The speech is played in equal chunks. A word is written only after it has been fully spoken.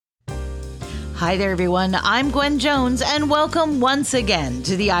Hi there, everyone. I'm Gwen Jones, and welcome once again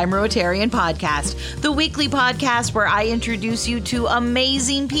to the I'm Rotarian podcast, the weekly podcast where I introduce you to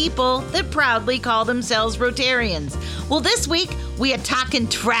amazing people that proudly call themselves Rotarians. Well, this week, we are talking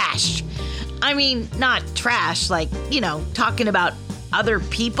trash. I mean, not trash, like, talking about other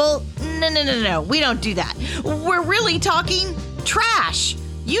people. No. We don't do that. We're really talking trash.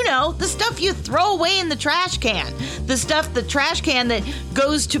 The stuff you throw away in the trash can. The trash can that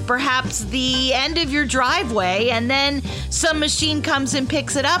goes to perhaps the end of your driveway, and then some machine comes and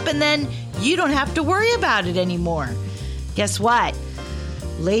picks it up, and then you don't have to worry about it anymore. Guess what?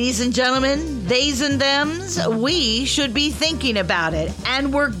 Ladies and gentlemen, theys and thems, we should be thinking about it,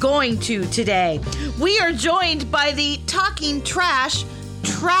 and we're going to today. We are joined by the Talking Trashy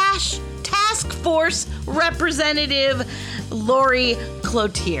Taskforce representative, Lori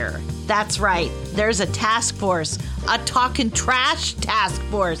Cloutier. That's right. There's a task force, a Talking Trash task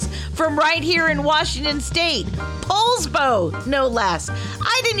force from right here in Washington State. Poulsbo, no less.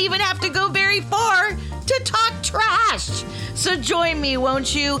 I didn't even have to go very far to talk trash. So join me,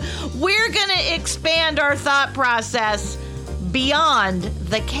 won't you? We're going to expand our thought process beyond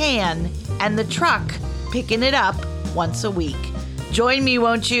the can and the truck picking it up once a week. Join me,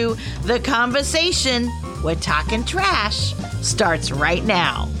 won't you? The conversation with Talking Trash starts right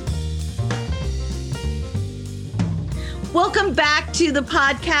now. Welcome back to the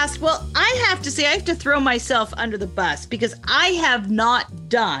podcast. Well, I have to say, I have to throw myself under the bus because I have not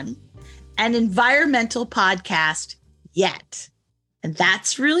done an environmental podcast yet. And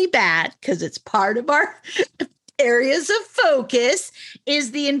that's really bad because it's part of our areas of focus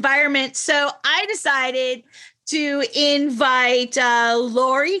is the environment. So I decided to invite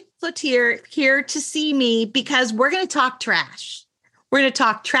Lori Cloutier here to see me because we're going to talk trash. We're going to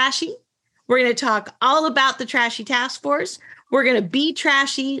talk trashy. We're going to talk all about the Trashy Taskforce. We're going to be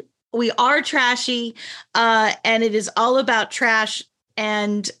trashy. We are trashy, and it is all about trash.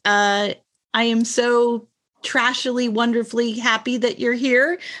 And I am so trashily, wonderfully happy that you're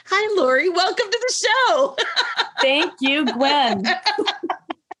here. Hi, Lori. Welcome to the show. Thank you, Gwen.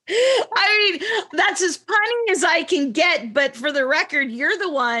 I mean, that's as punny as I can get. But for the record, you're the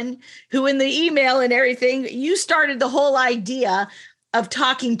one who in the email and everything, you started the whole idea of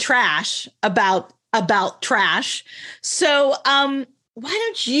talking trash about trash. So why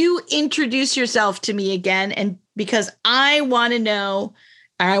don't you introduce yourself to me again? And because I want to know,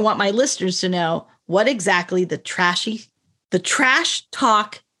 or I want my listeners to know what exactly the Trash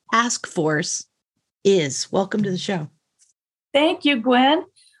Talk Task Force is. Welcome to the show. Thank you, Gwen.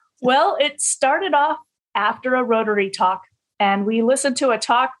 Well, it started off after a Rotary talk, and we listened to a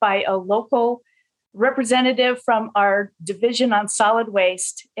talk by a local representative from our division on solid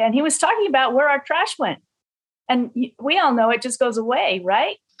waste, and he was talking about where our trash went. And we all know it just goes away,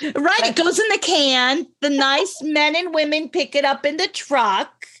 right? Right. It goes in the can. The nice men and women pick it up in the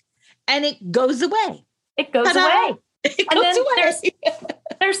truck, and it goes away. It goes away. It goes away.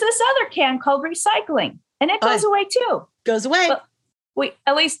 There's this other can called recycling, and it goes away too. Goes away. But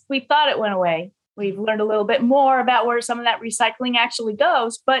at least we thought it went away. We've learned a little bit more about where some of that recycling actually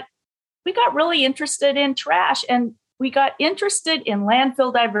goes, but we got really interested in trash, and we got interested in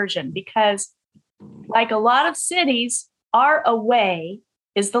landfill diversion because, like a lot of cities, our away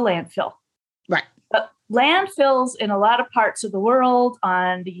is the landfill. Right. But landfills in a lot of parts of the world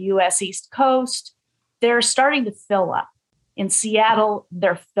on the U.S. East Coast, they're starting to fill up. In Seattle,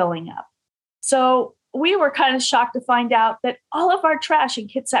 they're filling up. So we were kind of shocked to find out that all of our trash in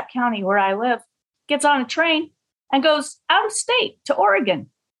Kitsap County, where I live, gets on a train and goes out of state to Oregon.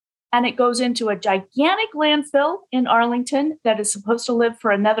 And it goes into a gigantic landfill in Arlington that is supposed to live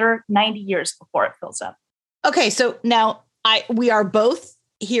for another 90 years before it fills up. Okay, so now we are both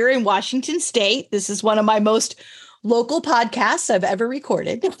here in Washington State. This is one of my most local podcasts I've ever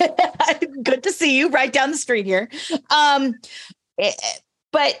recorded. Good to see you right down the street here. But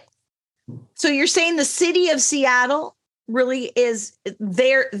so you're saying the city of Seattle really is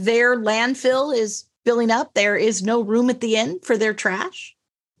their landfill is filling up. There is no room at the end for their trash.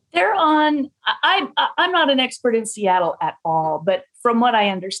 They're on, I'm not an expert in Seattle at all, but from what I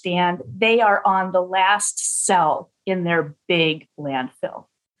understand, they are on the last cell in their big landfill.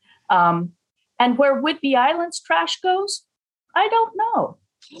 And where Whidbey Island's trash goes, I don't know.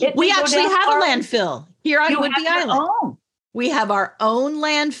 We actually have a landfill here on Whidbey Island. We have our own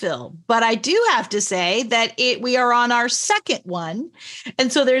landfill, but I do have to say that we are on our second one.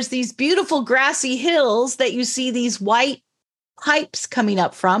 And so there's these beautiful grassy hills that you see these white pipes coming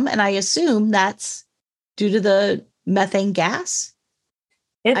up from. And I assume that's due to the methane gas.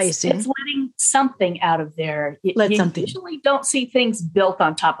 I assume. It's letting something out of there. You something. usually don't see things built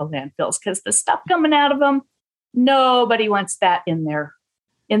on top of landfills because the stuff coming out of them, nobody wants that in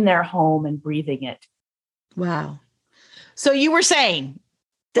their home and breathing it. Wow. So you were saying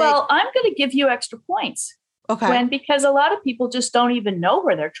well, I'm going to give you extra points. Okay. Because a lot of people just don't even know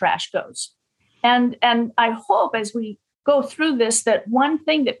where their trash goes. And I hope as we go through this, that one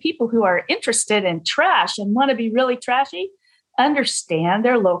thing that people who are interested in trash and want to be really trashy understand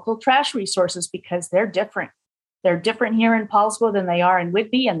their local trash resources, because they're different. They're different here in Paulsville than they are in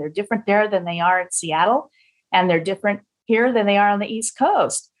Whitby, and they're different there than they are in Seattle, and they're different here than they are on the East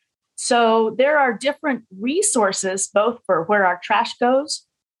Coast. So there are different resources, both for where our trash goes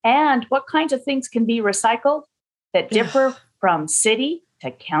and what kinds of things can be recycled, that differ from city to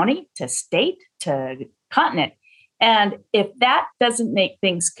county to state to continent. And if that doesn't make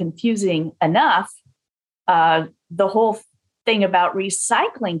things confusing enough, the whole thing about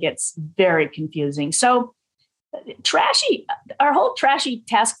recycling gets very confusing. So our whole Trashy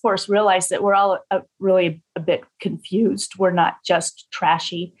task force realized that we're all really a bit confused. We're not just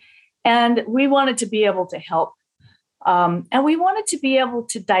trashy. And we wanted to be able to help. And we wanted to be able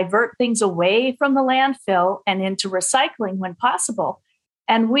to divert things away from the landfill and into recycling when possible.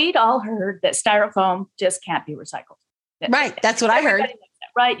 And we'd all heard that styrofoam just can't be recycled. Right. That's what I heard.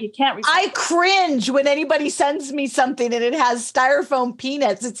 Right. You can't recycle. I cringe when anybody sends me something and it has styrofoam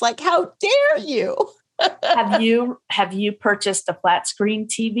peanuts. It's like, how dare you? Have you purchased a flat screen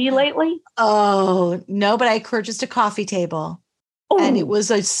TV lately? Oh, no, but I purchased a coffee table. Ooh. And it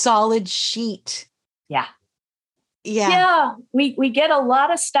was a solid sheet. Yeah. Yeah. We get a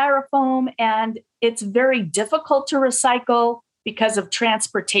lot of styrofoam, and it's very difficult to recycle because of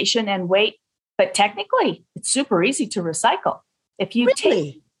transportation and weight. But technically, it's super easy to recycle. If you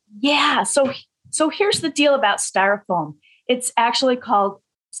really? So here's the deal about styrofoam. It's actually called,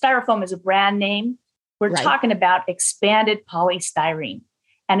 styrofoam is a brand name. We're talking about expanded polystyrene,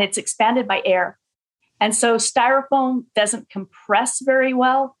 and it's expanded by air. And so styrofoam doesn't compress very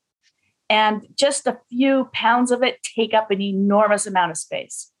well. And just a few pounds of it take up an enormous amount of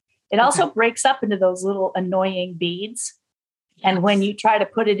space. It also breaks up into those little annoying beads. Yes. And when you try to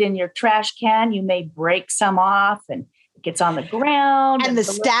put it in your trash can, you may break some off, and it gets on the ground. And the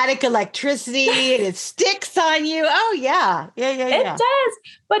static electricity, and it sticks on you. Oh, yeah. It does.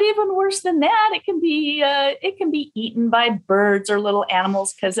 But even worse than that, it can be eaten by birds or little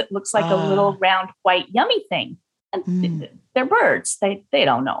animals, because it looks like a little round white yummy thing. And they're birds. They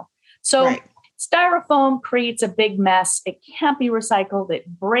don't know. So styrofoam creates a big mess. It can't be recycled. It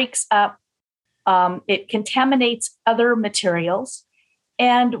breaks up. It contaminates other materials.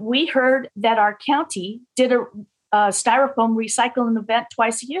 And we heard that our county did a styrofoam recycling event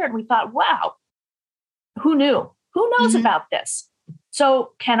twice a year. And we thought, wow, who knew? Who knows about this?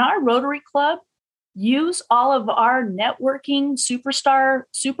 So can our Rotary Club use all of our networking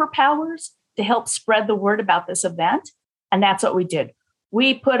superpowers to help spread the word about this event? And that's what we did.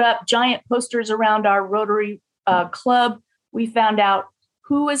 We put up giant posters around our Rotary Club. We found out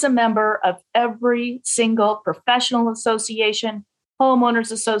who is a member of every single professional association, homeowners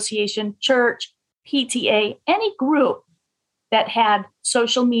association, church, PTA, any group that had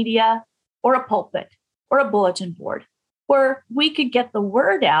social media or a pulpit or a bulletin board, where we could get the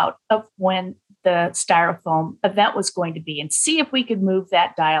word out of when the styrofoam event was going to be and see if we could move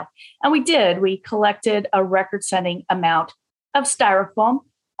that dial. And we did. We collected a record-setting amount of styrofoam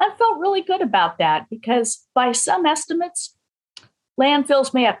and felt really good about that, because by some estimates,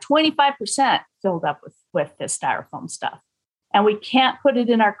 landfills may have 25% filled up with this styrofoam stuff. And we can't put it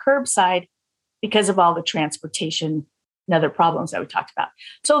in our curbside because of all the transportation and other problems that we talked about.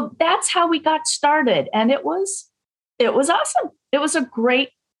 So that's how we got started. And it was awesome. It was a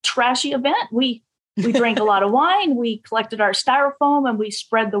great trashy event. We drank a lot of wine, we collected our styrofoam, and we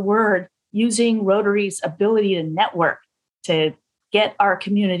spread the word using Rotary's ability to network to get our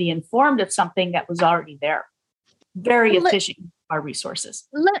community informed of something that was already there. Very efficient, our resources.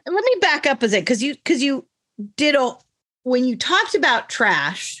 Let me back up a bit, because you did when you talked about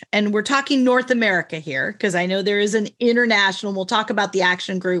trash, and we're talking North America here, because I know there is an international, we'll talk about the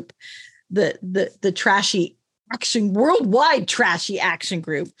action group, the Trashy Action, worldwide Trashy Action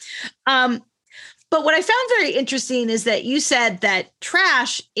Group. But what I found very interesting is that you said that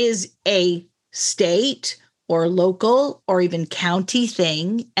trash is a state or local or even county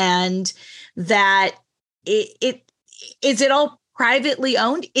thing, and that it is it all privately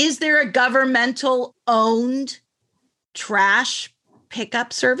owned? Is there a governmental owned trash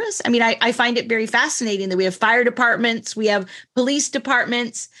pickup service? I mean, I find it very fascinating that we have fire departments, we have police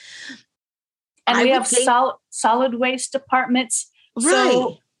departments, and we have solid waste departments.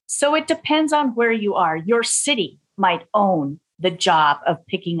 Right. So it depends on where you are. Your city might own the job of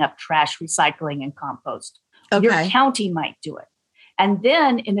picking up trash, recycling, and compost. Okay. Your county might do it. And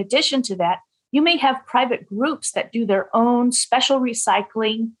then in addition to that, you may have private groups that do their own special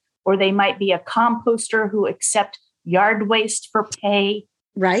recycling, or they might be a composter who accept yard waste for pay.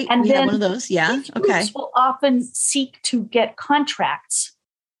 Right. And we then have one of those. Yeah. these Okay. groups will often seek to get contracts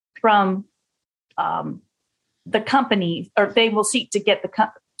from the company, or they will seek to get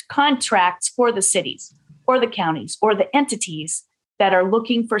the contracts for the cities or the counties or the entities that are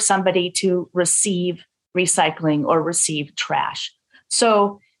looking for somebody to receive recycling or receive trash.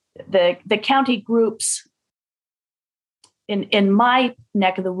 So the county groups in my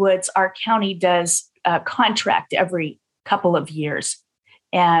neck of the woods, our county does a contract every couple of years.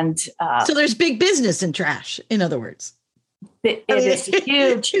 And so there's big business in trash, in other words. It is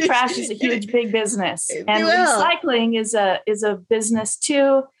huge. Trash is a huge, big business, and recycling is a business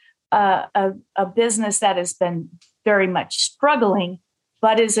too. A business that has been very much struggling,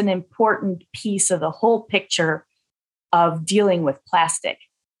 but is an important piece of the whole picture of dealing with plastic.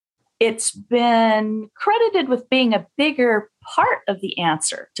 It's been credited with being a bigger part of the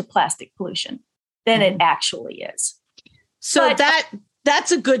answer to plastic pollution than it actually is. So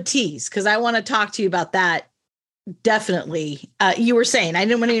that's a good tease, because I want to talk to you about that. Definitely. You were saying, I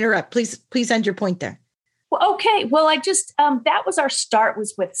didn't want to interrupt. Please end your point there. Well, okay. Well, I just, that was our start,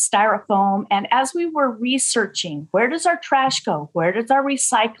 was with styrofoam. And as we were researching, where does our trash go? Where does our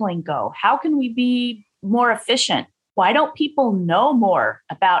recycling go? How can we be more efficient? Why don't people know more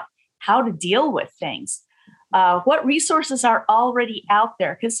about how to deal with things? What resources are already out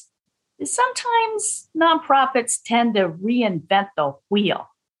there? Because sometimes nonprofits tend to reinvent the wheel,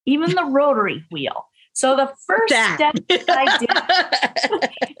 even the rotary wheel. So the first step I did,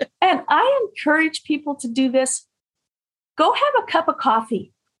 and I encourage people to do this, go have a cup of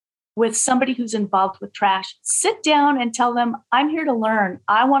coffee with somebody who's involved with trash. Sit down and tell them, I'm here to learn.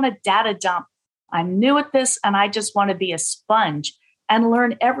 I want a data dump. I'm new at this, and I just want to be a sponge and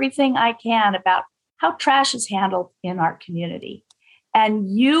learn everything I can about how trash is handled in our community. And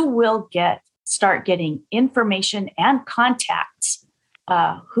you will start getting information and contacts.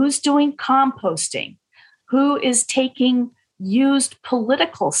 Who's doing composting? Who is taking used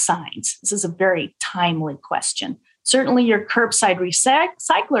political signs? This is a very timely question. Certainly your curbside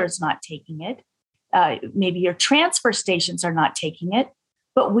recycler is not taking it. Maybe your transfer stations are not taking it.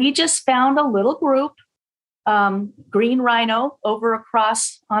 But we just found a little group, Green Rhino, over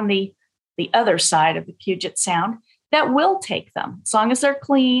across on the other side of the Puget Sound, that will take them as long as they're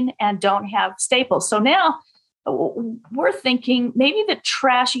clean and don't have staples. So now we're thinking maybe the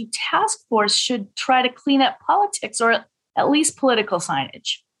Trashy Taskforce should try to clean up politics, or at least political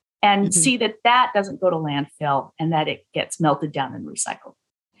signage, and see that doesn't go to landfill and that it gets melted down and recycled.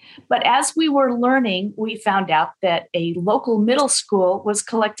 But as we were learning, we found out that a local middle school was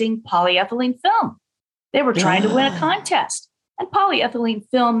collecting polyethylene film. They were trying to win a contest. And polyethylene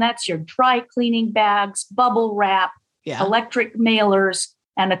film, that's your dry cleaning bags, bubble wrap, electric mailers,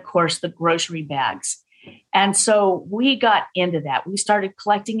 and of course the grocery bags. And so we got into that. We started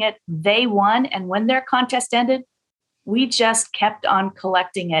collecting it. They won. And when their contest ended, we just kept on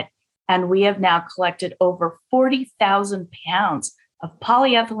collecting it. And we have now collected over 40,000 pounds of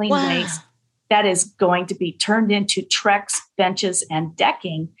polyethylene waste that is going to be turned into Trex benches and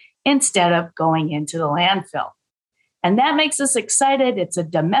decking instead of going into the landfill. And that makes us excited. It's a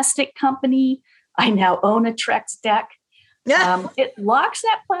domestic company. I now own a Trex deck. It locks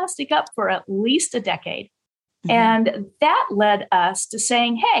that plastic up for at least a decade. And that led us to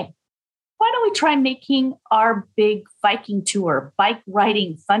saying, hey, why don't we try making our big Viking tour, bike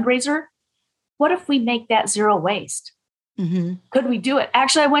riding fundraiser? What if we make that zero waste? Could we do it?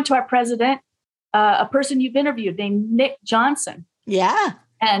 Actually, I went to our president, a person you've interviewed named Nick Johnson. Yeah.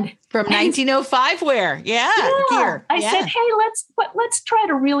 And from 1905 wear. Here. I said, hey, let's try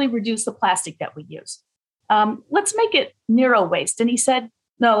to really reduce the plastic that we use. Let's make it zero waste. And he said,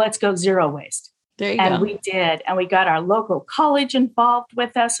 no, let's go zero waste. There you go. And we did. And we got our local college involved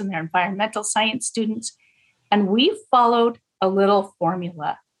with us and their environmental science students. And we followed a little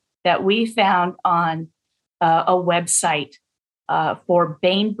formula that we found on a website for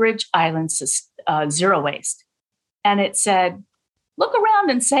Bainbridge Island's zero waste. And it said, look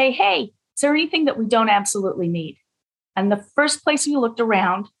around and say, hey, is there anything that we don't absolutely need? And the first place we looked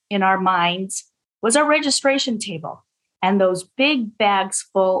around in our minds was our registration table and those big bags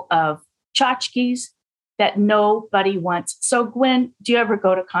full of tchotchkes that nobody wants. So Gwen, do you ever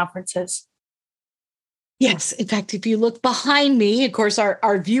go to conferences? Yes. In fact, if you look behind me, of course,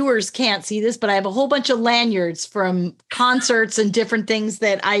 our viewers can't see this, but I have a whole bunch of lanyards from concerts and different things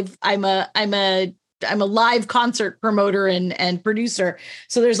that I'm a live concert promoter and producer.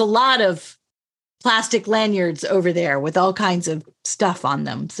 So there's a lot of plastic lanyards over there with all kinds of stuff on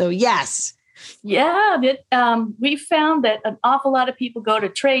them. So yes. Yeah, we found that an awful lot of people go to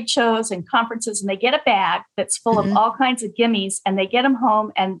trade shows and conferences and they get a bag that's full of all kinds of gimmies and they get them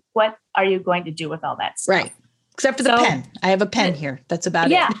home. And what are you going to do with all that stuff? Right. Except for the pen. I have a pen here. That's about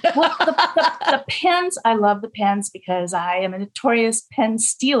it. Yeah. Well, the pens, I love the pens because I am a notorious pen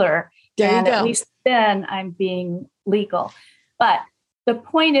stealer. There you go. At least then I'm being legal. But the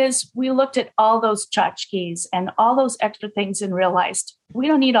point is, we looked at all those tchotchkes and all those extra things and realized we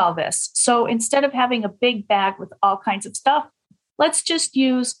don't need all this. So instead of having a big bag with all kinds of stuff, let's just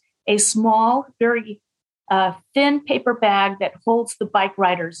use a small, very thin paper bag that holds the bike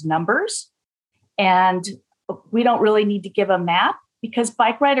rider's numbers. And we don't really need to give a map because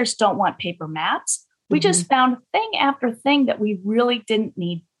bike riders don't want paper maps. We just found thing after thing that we really didn't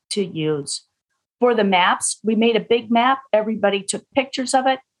need to use. For the maps, we made a big map. Everybody took pictures of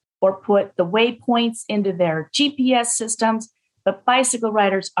it or put the waypoints into their GPS systems. But bicycle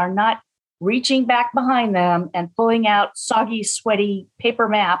riders are not reaching back behind them and pulling out soggy, sweaty paper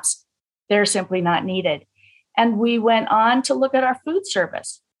maps. They're simply not needed. And we went on to look at our food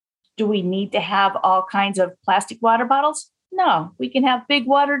service. Do we need to have all kinds of plastic water bottles? No, we can have big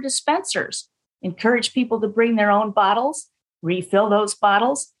water dispensers. Encourage people to bring their own bottles, refill those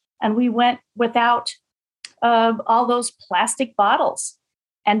bottles. And we went without all those plastic bottles.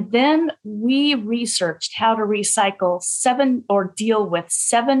 And then we researched how to recycle deal with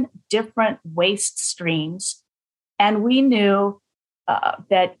 7 different waste streams. And we knew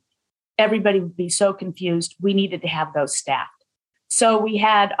that everybody would be so confused. We needed to have those staffed. So we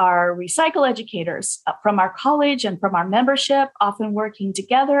had our recycle educators from our college and from our membership, often working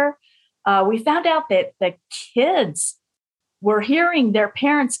together. We found out that the kids were hearing their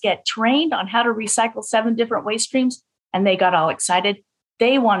parents get trained on how to recycle 7 different waste streams, and they got all excited.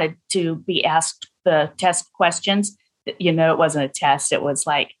 They wanted to be asked the test questions. It wasn't a test. It was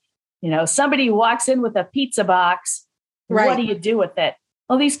like, somebody walks in with a pizza box. Right. What do you do with it?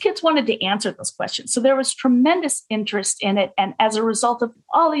 Well, these kids wanted to answer those questions. So there was tremendous interest in it. And as a result of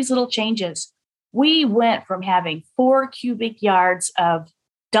all these little changes, we went from having 4 cubic yards of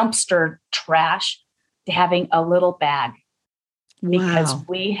dumpster trash to having a little bag. Because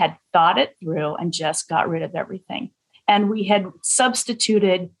we had thought it through and just got rid of everything. And we had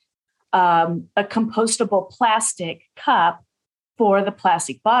substituted a compostable plastic cup for the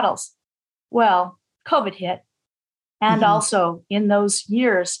plastic bottles. Well, COVID hit. And also in those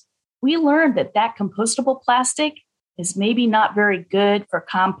years, we learned that compostable plastic is maybe not very good for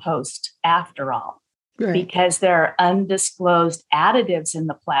compost after all, because there are undisclosed additives in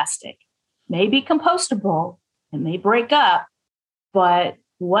the plastic. May be compostable and may break up. But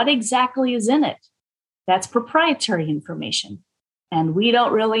what exactly is in it? That's proprietary information, and we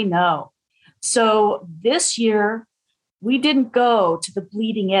don't really know. So this year, we didn't go to the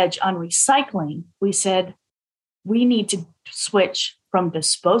bleeding edge on recycling. We said we need to switch from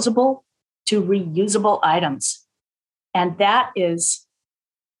disposable to reusable items. And that's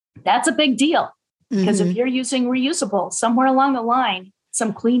a big deal, because if you're using reusable, somewhere along the line,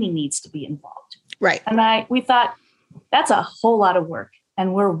 some cleaning needs to be involved. Right. And we thought, that's a whole lot of work,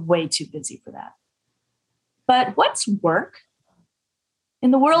 and we're way too busy for that. But what's work?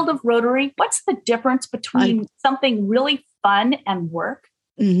 In the world of Rotary, what's the difference between something really fun and work?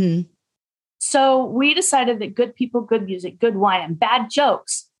 So we decided that good people, good music, good wine, and bad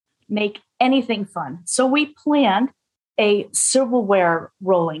jokes make anything fun. So we planned a silverware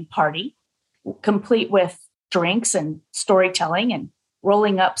rolling party, complete with drinks and storytelling and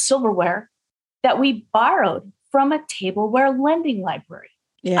rolling up silverware that we borrowed from a tableware lending library.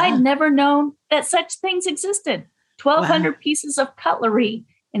 Yeah. I'd never known that such things existed. 1,200 pieces of cutlery,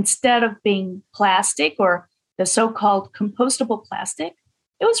 instead of being plastic or the so-called compostable plastic,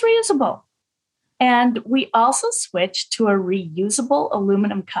 it was reusable. And we also switched to a reusable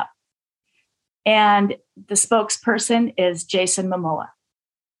aluminum cup. And the spokesperson is Jason Momoa.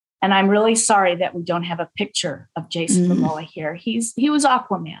 And I'm really sorry that we don't have a picture of Jason Momoa here. He was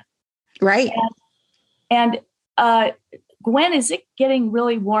Aquaman. Right. And Gwen, is it getting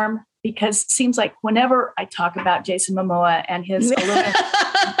really warm? Because it seems like whenever I talk about Jason Momoa and his aluminum,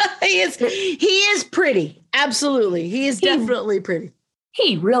 he is pretty. Absolutely. He is definitely pretty.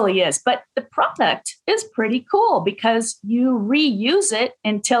 He really is. But the product is pretty cool because you reuse it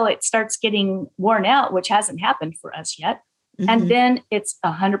until it starts getting worn out, which hasn't happened for us yet. And then it's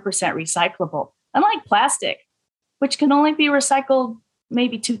 100% recyclable. unlike plastic, which can only be recycled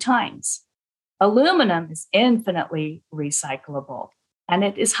maybe 2 times. Aluminum is infinitely recyclable, and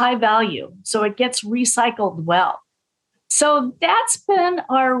it is high value, so it gets recycled well. So that's been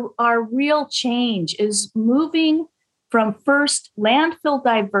our real change, is moving from first landfill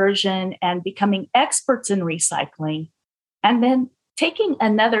diversion and becoming experts in recycling, and then taking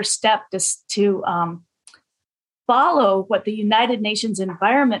another step to follow what the United Nations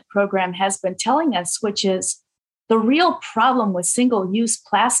Environment Program has been telling us, which is the real problem with single-use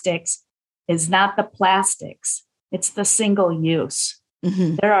plastics is not the plastics, it's the single use.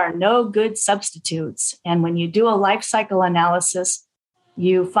 Mm-hmm. There are no good substitutes. And when you do a life cycle analysis,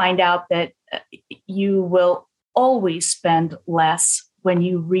 you find out that you will always spend less when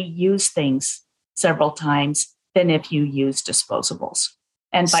you reuse things several times than if you use disposables.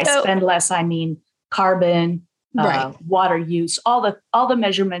 And by spend less, I mean carbon, right, water use, all the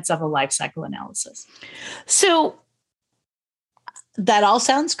measurements of a life cycle analysis. So that all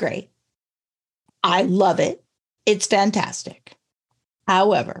sounds great. I love it. It's fantastic.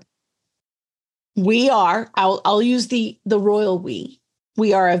 However, I'll use the royal we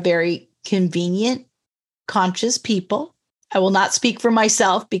are a very convenient, conscious people. I will not speak for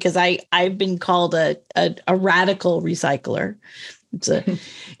myself because I've been called a radical recycler.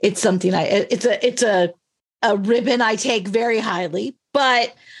 It's something it's a ribbon I take very highly,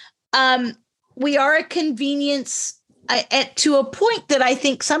 but we are a convenience to a point that I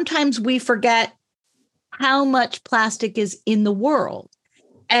think sometimes we forget how much plastic is in the world.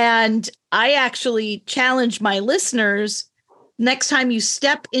 And I actually challenge my listeners, next time you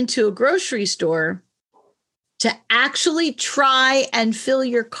step into a grocery store, to actually try and fill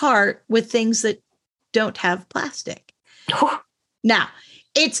your cart with things that don't have plastic. Now,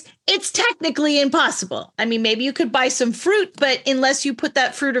 it's technically impossible. I mean, maybe you could buy some fruit, but unless you put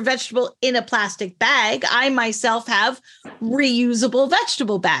that fruit or vegetable in a plastic bag, I myself have reusable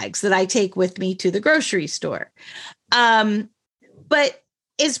vegetable bags that I take with me to the grocery store. But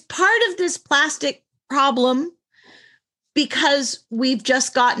is part of this plastic problem because we've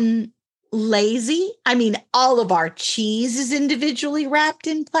just gotten lazy? I mean, all of our cheese is individually wrapped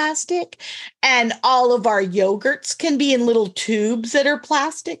in plastic, and all of our yogurts can be in little tubes that are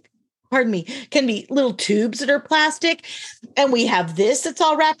plastic. Can be little tubes that are plastic. And we have this that's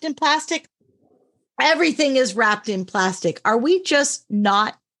all wrapped in plastic. Everything is wrapped in plastic. Are we just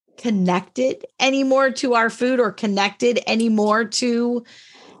not connected anymore to our food, or connected anymore to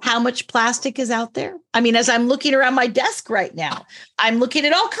how much plastic is out there? I mean, as I'm looking around my desk right now, I'm looking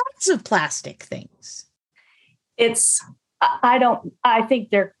at all kinds of plastic things. I think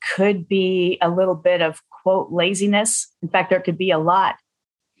there could be a little bit of, quote, laziness. In fact, there could be a lot.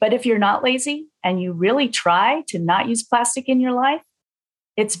 But if you're not lazy and you really try to not use plastic in your life,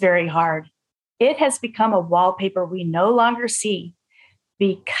 it's very hard. It has become a wallpaper we no longer see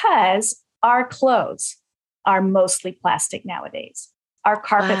because our clothes are mostly plastic nowadays. Our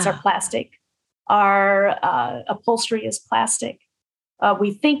carpets are plastic. Our upholstery is plastic.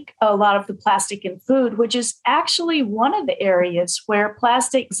 We think a lot of the plastic in food, which is actually one of the areas where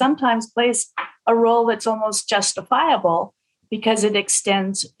plastic sometimes plays a role that's almost justifiable because it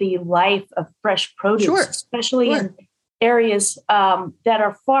extends the life of fresh produce, especially in areas that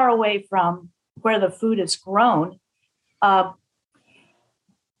are far away from where the food is grown.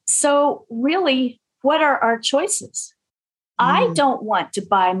 So really, what are our choices? I don't want to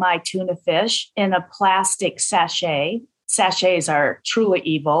buy my tuna fish in a plastic sachet. Sachets are truly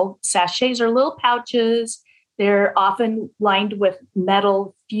evil. Sachets are little pouches. They're often lined with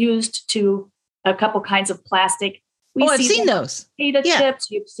metal fused to a couple kinds of plastic. I've seen those. Potato chips,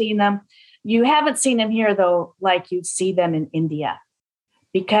 you've seen them. You haven't seen them here, though, like you'd see them in India.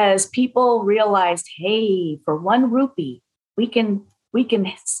 Because people realized, hey, for 1 rupee, we can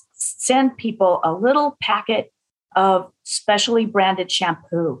send people a little packet of specially branded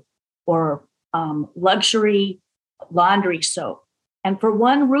shampoo or luxury laundry soap. And for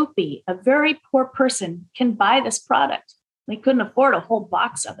 1 rupee, a very poor person can buy this product. They couldn't afford a whole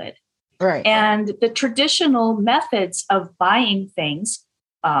box of it. Right. And the traditional methods of buying things,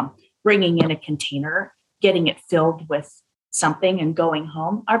 bringing in a container, getting it filled with something and going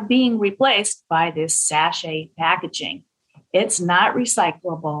home, are being replaced by this sachet packaging. It's not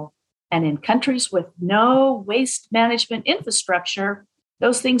recyclable. And in countries with no waste management infrastructure,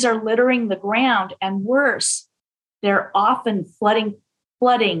 those things are littering the ground. And worse, they're often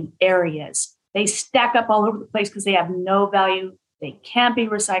flooding areas. They stack up all over the place because they have no value. They can't be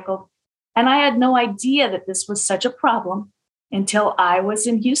recycled. And I had no idea that this was such a problem until I was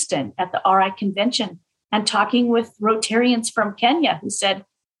in Houston at the RI convention and talking with Rotarians from Kenya who said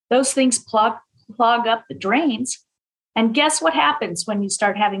those things plug clog up the drains. And guess what happens when you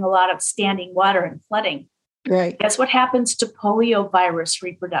start having a lot of standing water and flooding? Right. Guess what happens to poliovirus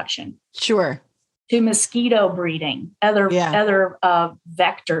reproduction? Sure. To mosquito breeding, other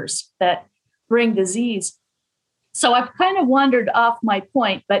vectors that bring disease. So I've kind of wandered off my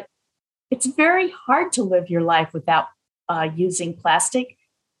point, but it's very hard to live your life without using plastic.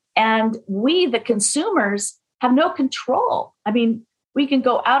 And we, the consumers, have no control. I mean, we can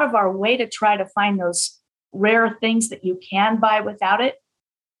go out of our way to try to find those rare things that you can buy without it.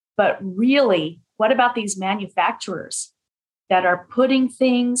 But really, what about these manufacturers that are putting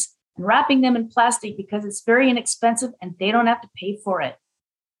things and wrapping them in plastic because it's very inexpensive and they don't have to pay for it?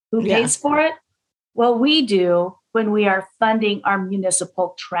 Who pays for it? Well, we do when we are funding our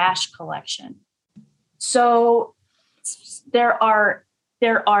municipal trash collection. So there are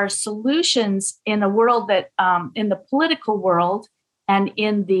solutions in a world that in the political world and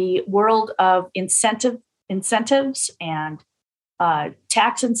in the world of incentives and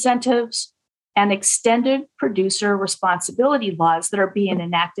tax incentives and extended producer responsibility laws that are being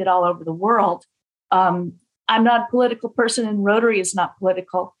enacted all over the world. I'm not a political person and Rotary is not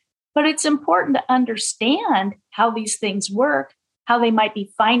political, but it's important to understand how these things work, how they might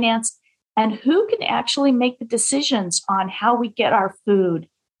be financed, and who can actually make the decisions on how we get our food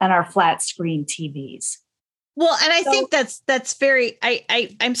and our flat screen TVs. Well, and I think that's very,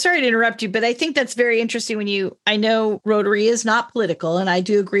 I'm sorry to interrupt you, but I think that's very interesting I know Rotary is not political and I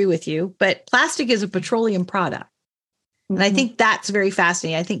do agree with you, but plastic is a petroleum product. Mm-hmm. And I think that's very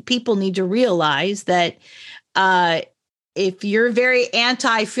fascinating. I think people need to realize that if you're very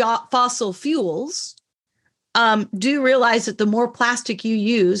anti-fossil fuels, do realize that the more plastic you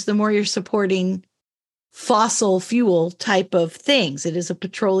use, the more you're supporting fossil fuel type of things. It is a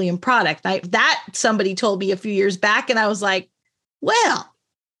petroleum product. That somebody told me a few years back, and I was like, well,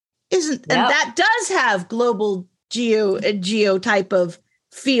 and that does have global geo type of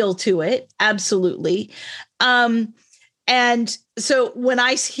feel to it. Absolutely. And so when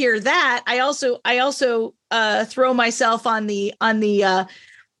I hear that, I also throw myself on the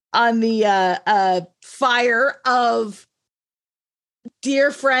fire of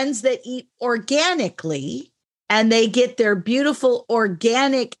dear friends that eat organically and they get their beautiful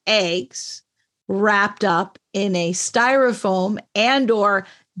organic eggs wrapped up in a styrofoam and or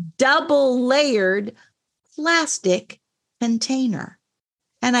double layered plastic container.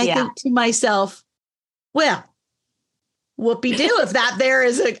 And I think to myself, well, whoopee-doo if that there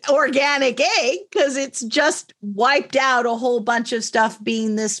is an organic egg, because it's just wiped out a whole bunch of stuff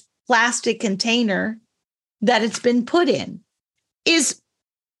being this plastic container that it's been put in.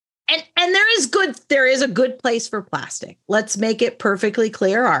 And there is a good place for plastic. Let's make it perfectly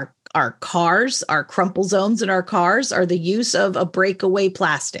clear. Our cars, our crumple zones in our cars are the use of a breakaway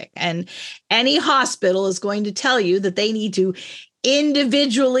plastic. And any hospital is going to tell you that they need to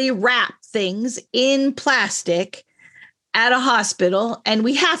individually wrap things in plastic at a hospital. And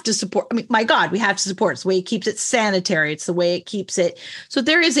we have to support, my God, we have to support. It's the way it keeps it sanitary. It's the way it keeps it. So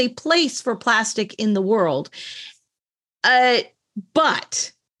there is a place for plastic in the world.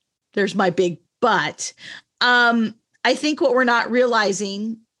 But there's my big but. I think what we're not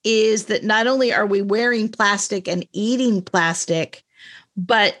realizing is that not only are we wearing plastic and eating plastic,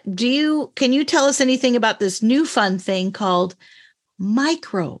 but can you tell us anything about this new fun thing called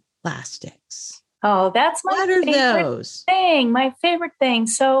microplastics? Oh, that's my favorite thing. My favorite thing.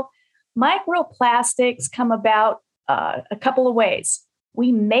 So microplastics come about a couple of ways.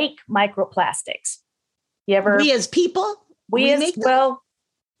 We make microplastics. We as people? We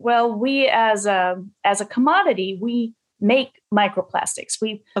as a commodity, we make microplastics.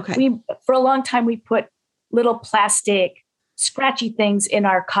 We for a long time we put little plastic scratchy things in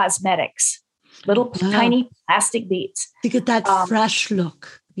our cosmetics, little tiny plastic beads to get that fresh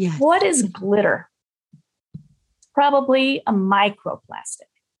look. Yeah. What is glitter? Probably a microplastic.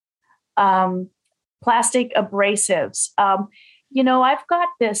 Plastic abrasives. I've got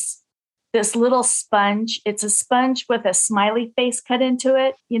this little sponge. It's a sponge with a smiley face cut into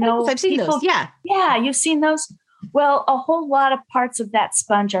it. I've seen those. Yeah. Yeah. You've seen those. Well, a whole lot of parts of that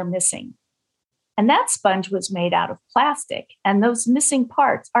sponge are missing. And that sponge was made out of plastic. And those missing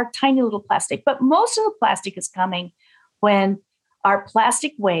parts are tiny little plastic. But most of the plastic is coming when our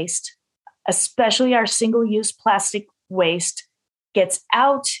plastic waste, especially our single-use plastic waste, gets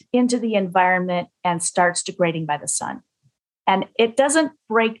out into the environment and starts degrading by the sun. And it doesn't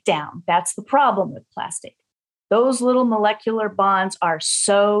break down. That's the problem with plastic. Those little molecular bonds are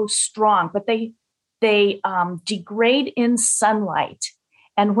so strong, but they degrade in sunlight.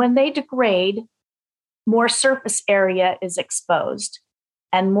 And when they degrade, more surface area is exposed.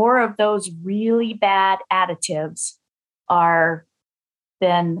 And more of those really bad additives are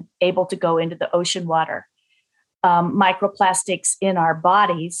then able to go into the ocean water. Microplastics in our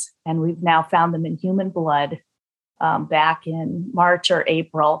bodies, and we've now found them in human blood. Back in March or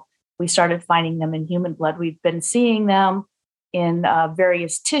April, we started finding them in human blood. We've been seeing them in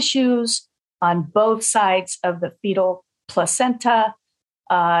various tissues on both sides of the fetal placenta,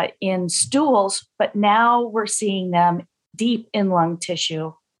 in stools, but now we're seeing them deep in lung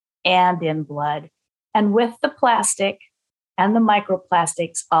tissue and in blood. And with the plastic and the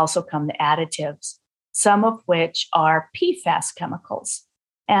microplastics also come the additives, some of which are PFAS chemicals.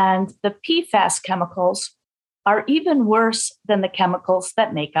 And the PFAS chemicals are even worse than the chemicals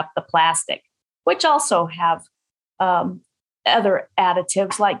that make up the plastic, which also have other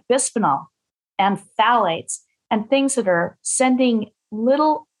additives like bisphenol and phthalates and things that are sending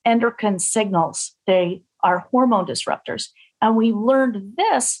little endocrine signals. They are hormone disruptors. And we learned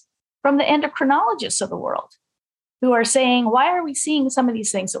this from the endocrinologists of the world who are saying, why are we seeing some of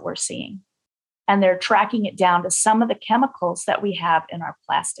these things that we're seeing? And they're tracking it down to some of the chemicals that we have in our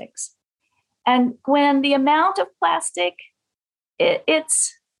plastics. And when the amount of plastic,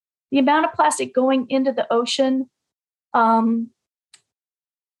 it's the amount of plastic going into the ocean.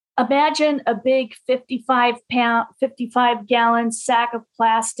 Imagine a big 55-gallon sack of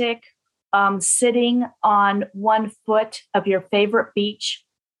plastic sitting on 1 foot of your favorite beach.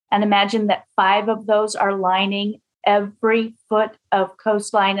 And imagine that 5 of those are lining every foot of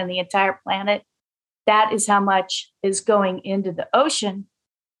coastline on the entire planet. That is how much is going into the ocean.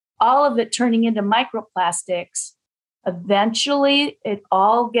 All of it turning into microplastics. Eventually, it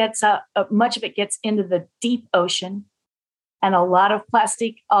all gets up, much of it gets into the deep ocean. And a lot of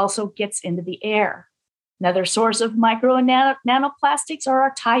plastic also gets into the air. Another source of micro and nanoplastics are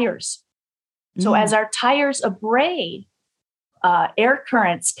our tires. So as our tires abrade, air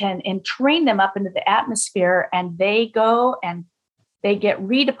currents can entrain them up into the atmosphere, and they go and they get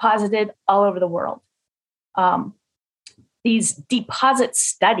redeposited all over the world. These deposit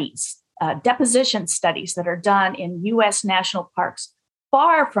studies, deposition studies that are done in U.S. national parks,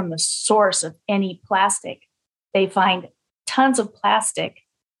 far from the source of any plastic, they find tons of plastic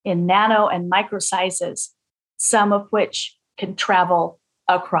in nano and micro sizes, some of which can travel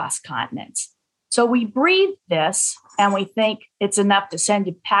across continents. So we breathe this and we think it's enough to send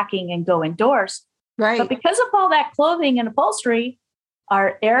you packing and go indoors. Right. But because of all that clothing and upholstery,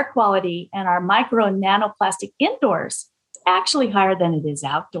 our air quality and our micro and nanoplastic indoors is actually higher than it is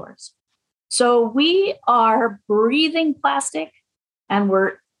outdoors. So we are breathing plastic and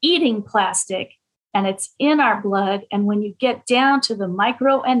we're eating plastic, and it's in our blood. And when you get down to the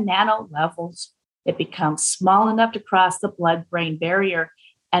micro and nano levels, it becomes small enough to cross the blood-brain barrier.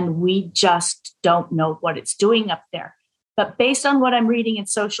 And we just don't know what it's doing up there. But based on what I'm reading in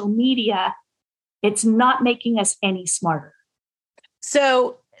social media, it's not making us any smarter.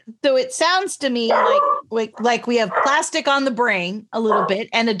 So it sounds to me like we have plastic on the brain a little bit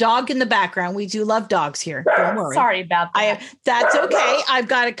and a dog in the background. We do love dogs here. Don't worry. Sorry about that. That's okay. I've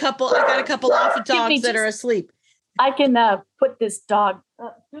got a couple off dogs that are asleep. I can put this dog.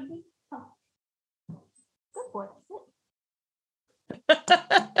 Good boy.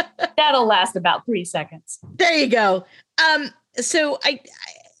 That'll last about 3 seconds. There you go. So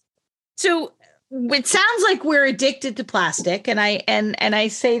it sounds like we're addicted to plastic, and I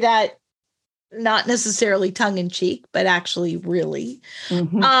say that not necessarily tongue in cheek, but actually really.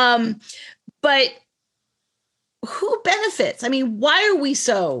 Mm-hmm. But who benefits? I mean, why are we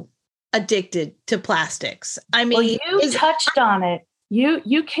so addicted to plastics? I mean, you touched on it.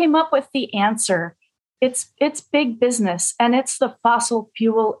 You came up with the answer. It's big business, and it's the fossil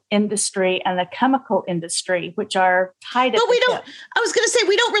fuel industry and the chemical industry, which are tied. But I was going to say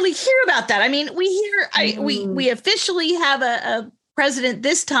we don't really hear about that. I mean, we hear we officially have a president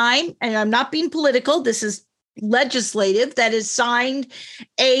this time, and I'm not being political. This is legislative, that has signed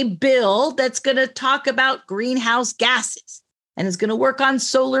a bill that's going to talk about greenhouse gases and is going to work on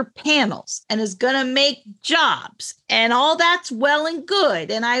solar panels and is going to make jobs, and all that's well and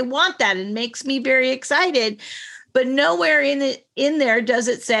good. And I want that. It makes me very excited, but nowhere in there does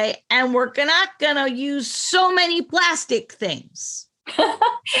it say, and we're not going to use so many plastic things.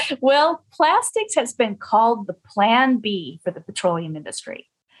 Well, plastics has been called the plan B for the petroleum industry.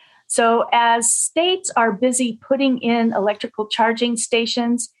 So as states are busy putting in electrical charging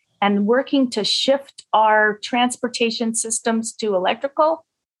stations and working to shift our transportation systems to electrical,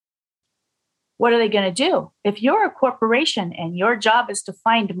 what are they going to do? If you're a corporation and your job is to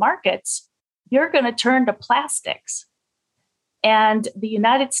find markets, you're going to turn to plastics. And the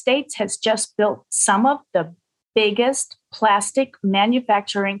United States has just built some of the biggest plastic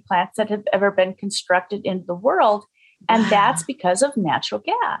manufacturing plants that have ever been constructed in the world. And that's because of natural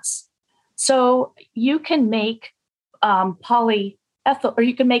gas. So you can make polyethyl, or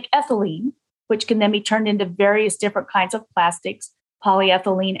you can make ethylene, which can then be turned into various different kinds of plastics,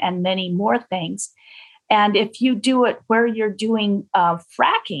 polyethylene, and many more things. And if you do it where you're doing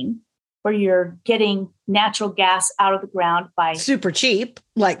fracking, where you're getting natural gas out of the ground by super cheap,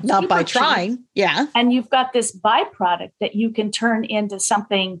 like not by trying. Cheap, yeah. And you've got this byproduct that you can turn into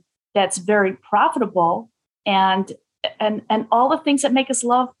something that's very profitable and all the things that make us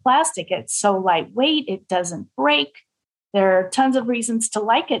love plastic. It's so lightweight, it doesn't break. There are tons of reasons to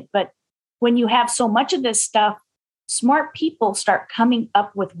like it, but when you have so much of this stuff, smart people start coming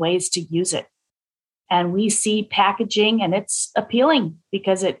up with ways to use it. And we see packaging, and it's appealing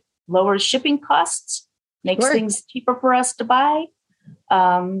because it lowers shipping costs, makes things cheaper for us to buy.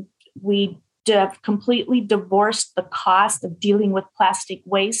 We have completely divorced the cost of dealing with plastic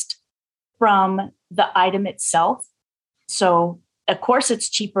waste from the item itself. So, of course, it's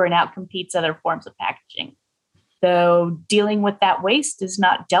cheaper and outcompetes other forms of packaging. Though dealing with that waste is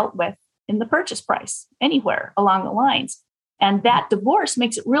not dealt with in the purchase price anywhere along the lines. And that divorce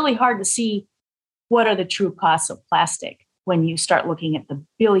makes it really hard to see what are the true costs of plastic when you start looking at the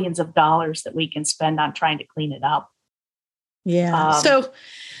billions of dollars that we can spend on trying to clean it up. Yeah. So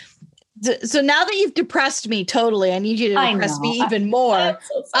now that you've depressed me totally, I need you to depress me even more. I'm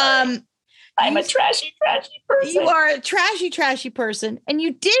so sorry. I'm a trashy person. You are a trashy person. And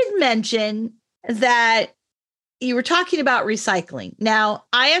you did mention that you were talking about recycling. Now,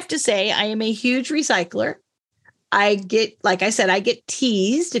 I have to say, I am a huge recycler. I get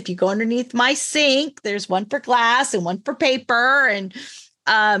teased. If you go underneath my sink, there's one for glass and one for paper and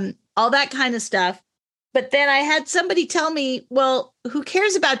all that kind of stuff. But then I had somebody tell me, well, who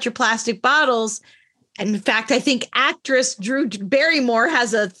cares about your plastic bottles? And in fact, I think actress Drew Barrymore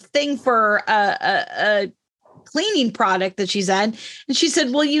has a thing for a cleaning product that she's in. And she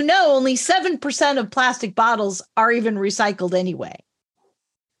said, well, only 7% of plastic bottles are even recycled anyway.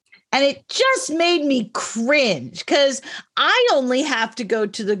 And it just made me cringe because I only have to go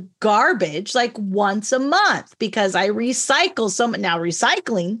to the garbage like once a month because I recycle now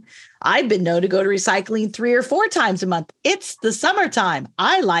recycling, I've been known to go to recycling 3 or 4 times a month. It's the summertime.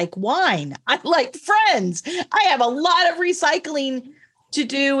 I like wine. I like friends. I have a lot of recycling to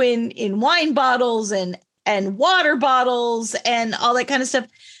do in wine bottles and water bottles and all that kind of stuff.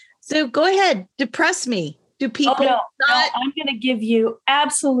 So go ahead, depress me. Do people I'm going to give you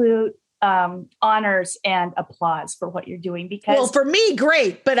absolute honors and applause for what you're doing because for me,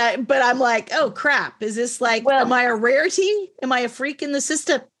 great. But I'm like, oh crap. Is this like, am I a rarity? Am I a freak in the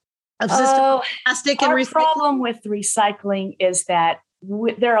system of plastic and recycling? Our problem with recycling is that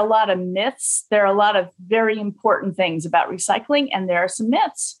there are a lot of myths. There are a lot of very important things about recycling, and there are some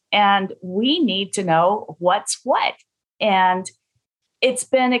myths, and we need to know what's what. And it's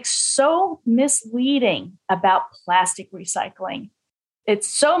been so misleading about plastic recycling. It's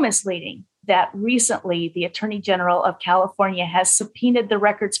so misleading that recently the Attorney General of California has subpoenaed the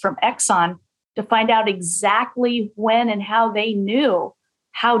records from Exxon to find out exactly when and how they knew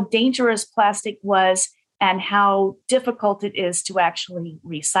how dangerous plastic was and how difficult it is to actually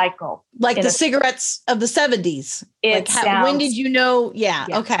recycle. Like the cigarettes of the 70s. When did you know? Yeah.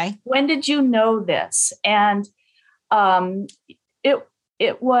 Okay. When did you know this? And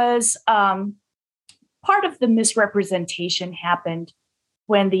it was part of the misrepresentation happened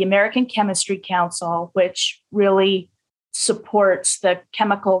when the American Chemistry Council, which really supports the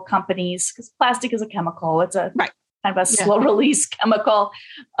chemical companies, because plastic is a chemical, it's a kind of a slow release chemical.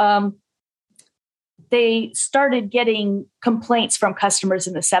 They started getting complaints from customers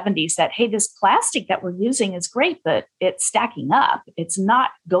in the 70s that, hey, this plastic that we're using is great, but it's stacking up. It's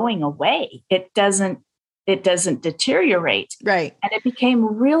not going away. It doesn't deteriorate. Right. And it became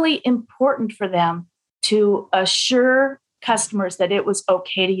really important for them to assure customers that it was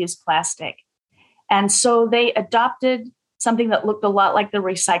okay to use plastic. And so they adopted something that looked a lot like the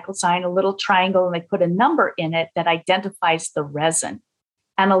recycle sign, a little triangle, and they put a number in it that identifies the resin.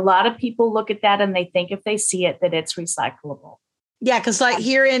 And a lot of people look at that and they think if they see it, that it's recyclable. Yeah, because like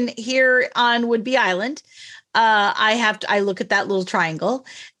here on Woodby Island, I look at that little triangle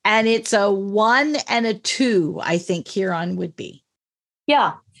and it's a 1 and a 2, I think, here on Woodby.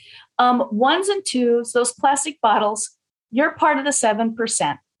 Yeah. 1s and 2s, those plastic bottles, you're part of the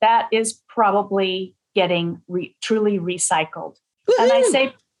 7%. That is probably getting truly recycled. Woo-hoo!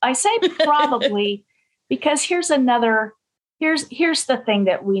 And I say probably because here's the thing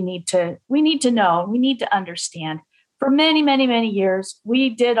that we need to know, we need to understand. For many, many, many years, we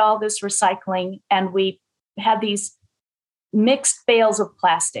did all this recycling and we had these mixed bales of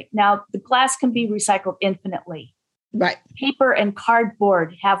plastic. Now, the glass can be recycled infinitely. Right. Paper and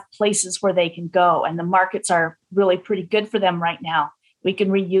cardboard have places where they can go, and the markets are really pretty good for them right now. We can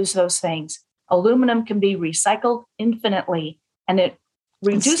reuse those things. Aluminum can be recycled infinitely, and it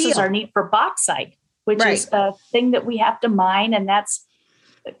reduces our need for bauxite, which is a thing that we have to mine, and that's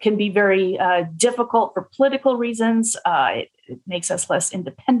can be very difficult for political reasons. It makes us less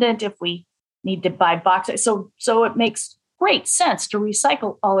independent if we need to buy bauxite. So it makes great sense to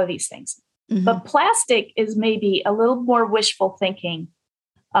recycle all of these things. Mm-hmm. But plastic is maybe a little more wishful thinking.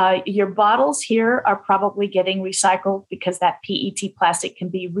 Your bottles here are probably getting recycled because that PET plastic can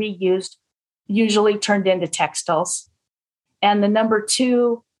be reused, usually turned into textiles. And the number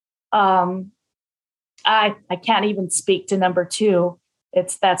two, I can't even speak to number two.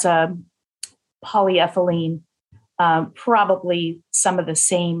 That's a polyethylene, probably some of the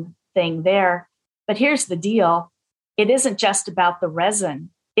same thing there. But here's the deal. It isn't just about the resin.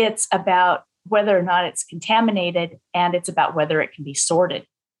 It's about whether or not it's contaminated, and it's about whether it can be sorted.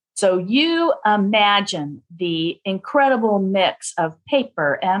 So you imagine the incredible mix of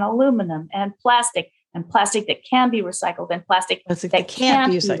paper and aluminum and plastic that can be recycled and plastic that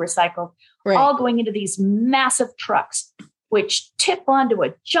can't be recycled, all going into these massive trucks, which tip onto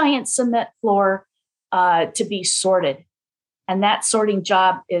a giant cement floor to be sorted. And that sorting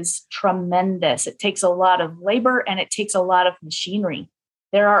job is tremendous. It takes a lot of labor and it takes a lot of machinery.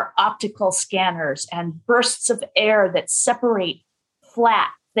 There are optical scanners and bursts of air that separate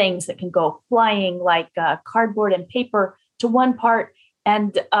flat things that can go flying like cardboard and paper to one part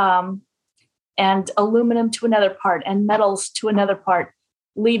and aluminum to another part and metals to another part,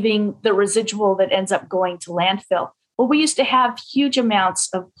 leaving the residual that ends up going to landfill. Well, we used to have huge amounts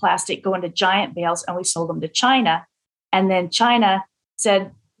of plastic go into giant bales, and we sold them to China. And then China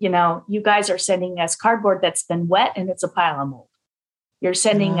said, you guys are sending us cardboard that's been wet and it's a pile of mold. You're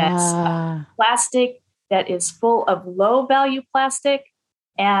sending us plastic that is full of low value plastic,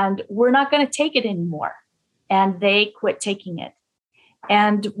 and we're not going to take it anymore. And they quit taking it.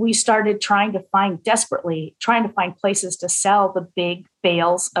 And we started desperately trying to find places to sell the big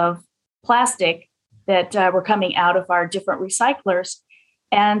bales of plastic that were coming out of our different recyclers,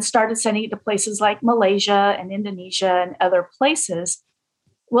 and started sending it to places like Malaysia and Indonesia and other places.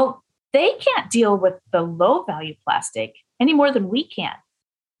 Well, they can't deal with the low value plastic any more than we can.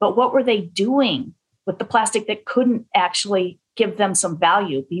 But what were they doing with the plastic that couldn't actually give them some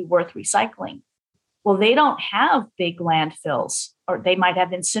value, be worth recycling? Well, they don't have big landfills, or they might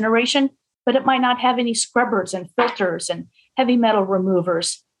have incineration, but it might not have any scrubbers and filters and heavy metal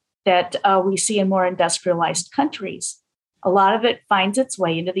removers that we see in more industrialized countries. A lot of it finds its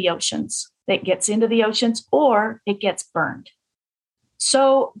way into the oceans. It gets into the oceans or it gets burned.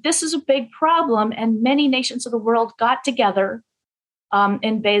 So this is a big problem, and many nations of the world got together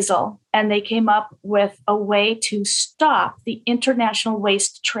in Basel, and they came up with a way to stop the international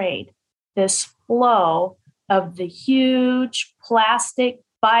waste trade, this flow of the huge plastic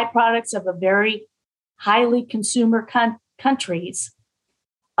byproducts of a very highly consumer countries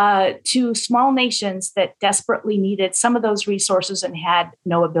to small nations that desperately needed some of those resources and had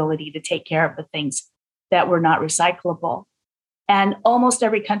no ability to take care of the things that were not recyclable. And almost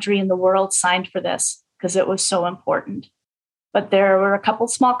every country in the world signed for this because it was so important. But there were a couple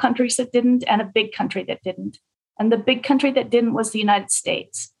small countries that didn't and a big country that didn't. And the big country that didn't was the United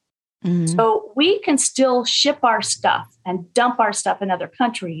States. Mm-hmm. So we can still ship our stuff and dump our stuff in other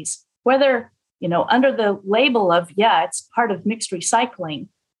countries, whether, under the label of, it's part of mixed recycling,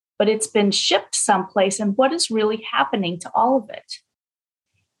 but it's been shipped someplace. And what is really happening to all of it?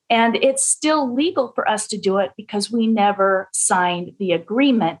 And it's still legal for us to do it because we never signed the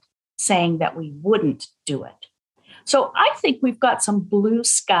agreement saying that we wouldn't do it. So I think we've got some blue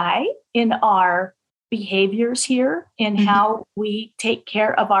sky in our behaviors here in how we take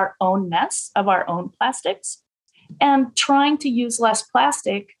care of our own mess, of our own plastics. And trying to use less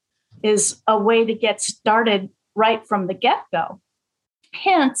plastic is a way to get started right from the get-go.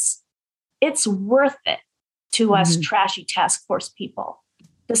 Hence, it's worth it to us Trashy Taskforce people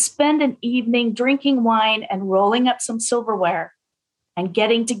to spend an evening drinking wine and rolling up some silverware and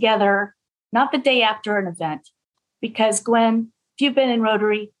getting together, not the day after an event. Because, Gwen, if you've been in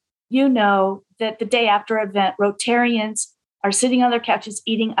Rotary, you know that the day after an event, Rotarians are sitting on their couches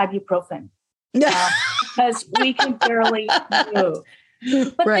eating ibuprofen because we can barely move.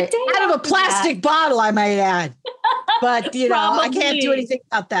 But out of a plastic bottle, I might add. But, I can't do anything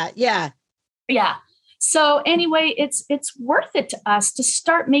about that. Yeah. Yeah. So anyway, it's worth it to us to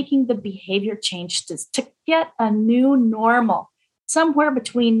start making the behavior change to get a new normal. somewhere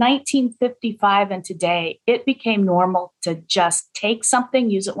between 1955 and today, it became normal to just take something,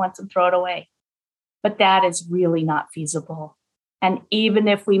 use it once and throw it away. But that is really not feasible. And even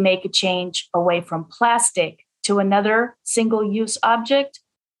if we make a change away from plastic to another single-use object,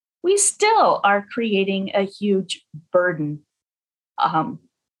 we still are creating a huge burden.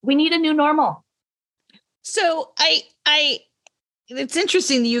 We need a new normal. So it's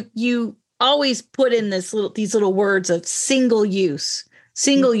interesting that you always put in these little words of single use.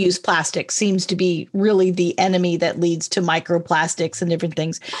 Single use plastic seems to be really the enemy that leads to microplastics and different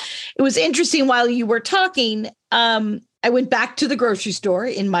things. It was interesting while you were talking. I went back to the grocery store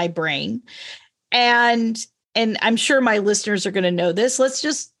in my brain, and I'm sure my listeners are going to know this. Let's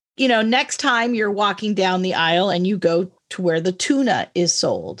just, next time you're walking down the aisle and you go to where the tuna is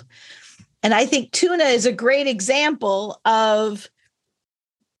sold. And I think tuna is a great example of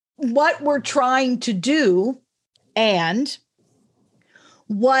what we're trying to do and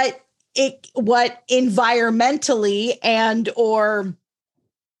what environmentally and or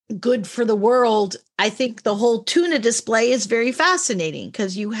good for the world. I think the whole tuna display is very fascinating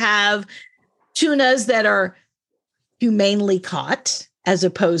because you have tunas that are humanely caught as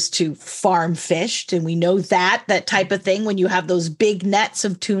opposed to farm fished. And we know that type of thing, when you have those big nets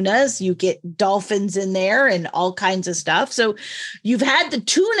of tunas, you get dolphins in there and all kinds of stuff. So you've had the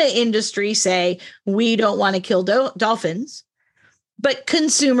tuna industry say, we don't want to kill dolphins. But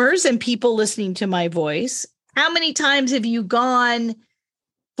consumers and people listening to my voice, how many times have you gone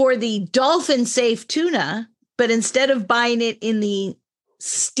for the dolphin safe tuna, but instead of buying it in the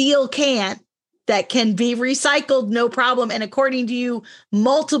steel can that can be recycled, no problem, and according to you,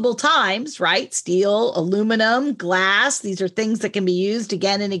 multiple times, right? Steel, aluminum, glass, these are things that can be used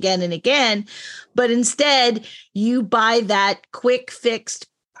again and again and again. But instead, you buy that quick fixed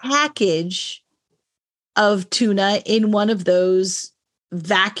package of tuna in one of those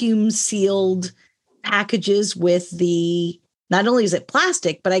vacuum sealed packages with not only is it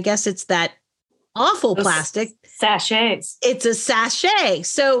plastic, but I guess it's that awful plastic. Sachets. It's a sachet.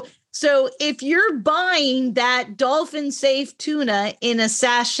 So if you're buying that dolphin safe tuna in a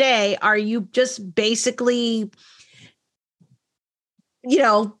sachet, are you just basically,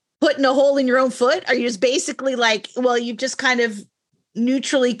 putting a hole in your own foot? Are you just basically like, well, you've just kind of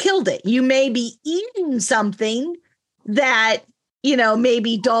neutrally killed it? You may be eating something that, may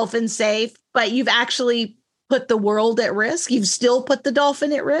be dolphin safe, but you've actually put the world at risk. You've still put the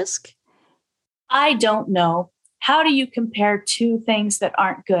dolphin at risk. I don't know. How do you compare two things that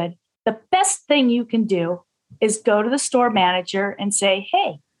aren't good? The best thing you can do is go to the store manager and say,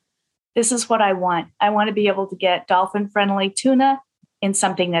 hey, this is what I want. I want to be able to get dolphin-friendly tuna in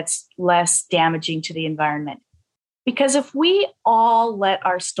something that's less damaging to the environment. Because if we all let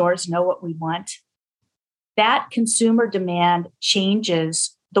our stores know what we want, that consumer demand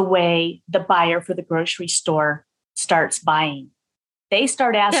changes the way the buyer for the grocery store starts buying. They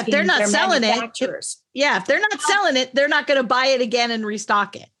start asking if they're not selling manufacturers. If they're not selling it, they're not going to buy it again and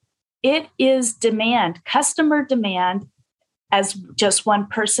restock it. It is demand, customer demand. As just one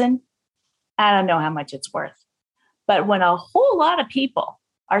person, I don't know how much it's worth. But when a whole lot of people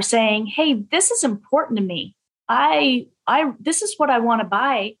are saying, hey, this is important to me. This is what I want to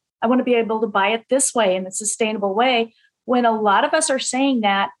buy. I want to be able to buy it this way in a sustainable way. When a lot of us are saying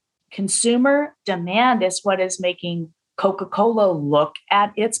that, consumer demand is what is making Coca-Cola look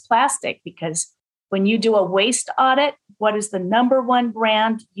at its plastic, because when you do a waste audit, what is the number one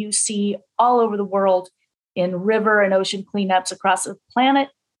brand you see all over the world in river and ocean cleanups across the planet?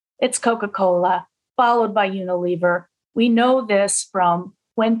 It's Coca-Cola, followed by Unilever. We know this from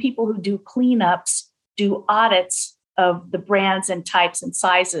when people who do cleanups do audits of the brands and types and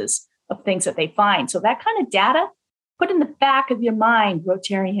sizes of things that they find. So that kind of data, put in the back of your mind,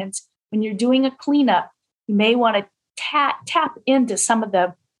 Rotarians. When you're doing a cleanup, you may want to tap into some of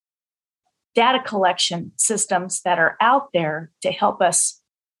the data collection systems that are out there to help us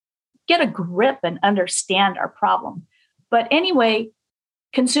get a grip and understand our problem. But anyway,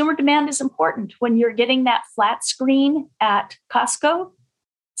 consumer demand is important. When you're getting that flat screen at Costco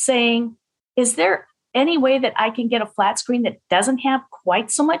saying, is there any way that I can get a flat screen that doesn't have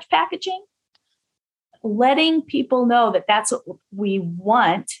quite so much packaging? Letting people know that that's what we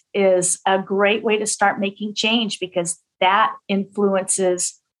want is a great way to start making change, because that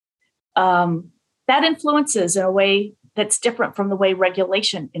influences in a way that's different from the way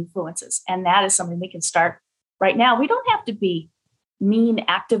regulation influences. And that is something we can start right now. We don't have to be mean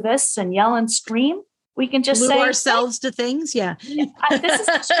activists and yell and scream. We can just say ourselves to things. Yeah. This is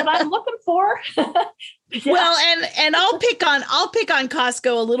just what I'm looking for. Yeah. Well, and I'll pick on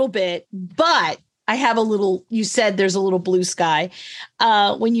Costco a little bit, but I have a little, you said there's a little blue sky.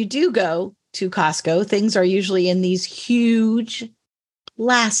 When you do go to Costco, things are usually in these huge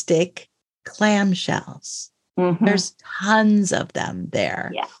plastic clamshells. Mhm. There's tons of them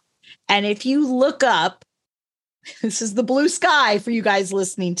there. Yeah. And if you look up, this is the blue sky for you guys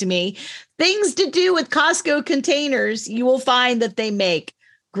listening to me, things to do with Costco containers, you will find that they make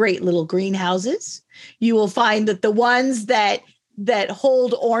great little greenhouses. You will find that the ones that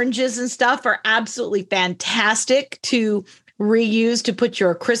hold oranges and stuff are absolutely fantastic to reuse to put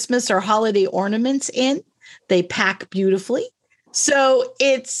your Christmas or holiday ornaments in. They pack beautifully. So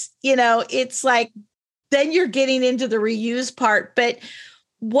it's, it's like, then you're getting into the reuse part. But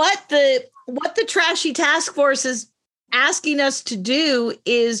what the Trashy Task Force is asking us to do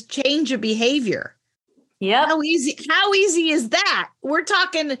is change a behavior. Yeah. How easy is that? We're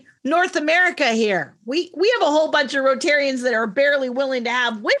talking North America here. We have a whole bunch of Rotarians that are barely willing to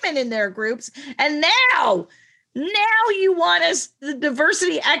have women in their groups. And now you want us, the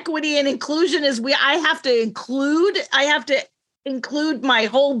diversity, equity, and inclusion is I have to include my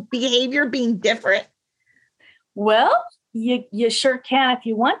whole behavior being different. Well, you sure can if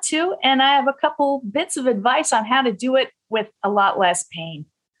you want to. And I have a couple bits of advice on how to do it with a lot less pain.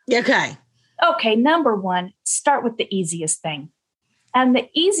 Okay, number one, start with the easiest thing. And the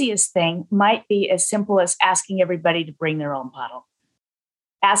easiest thing might be as simple as asking everybody to bring their own bottle,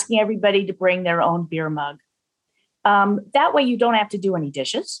 asking everybody to bring their own beer mug. That way you don't have to do any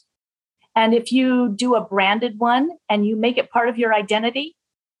dishes. And if you do a branded one and you make it part of your identity,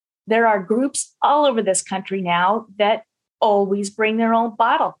 there are groups all over this country now that always bring their own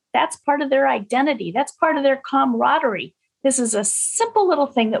bottle. That's part of their identity. That's part of their camaraderie. This is a simple little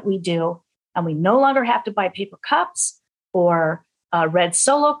thing that we do. And we no longer have to buy paper cups or red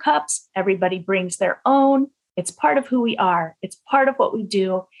Solo cups. Everybody brings their own. It's part of who we are. It's part of what we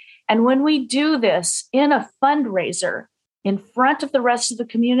do. And when we do this in a fundraiser in front of the rest of the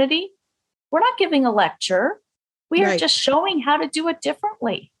community, we're not giving a lecture. We are just showing how to do it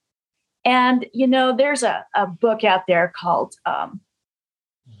differently. And, there's a book out there called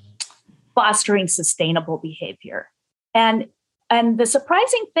Fostering Sustainable Behavior. And the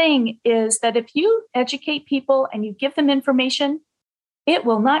surprising thing is that if you educate people and you give them information, it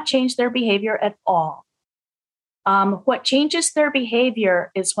will not change their behavior at all. What changes their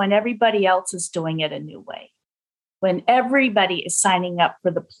behavior is when everybody else is doing it a new way. When everybody is signing up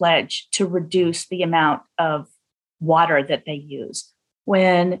for the pledge to reduce the amount of water that they use.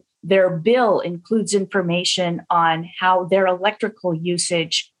 When their bill includes information on how their electrical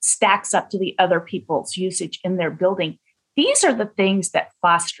usage stacks up to the other people's usage in their building. These are the things that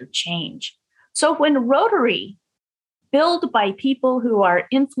foster change. So when Rotary, built by people who are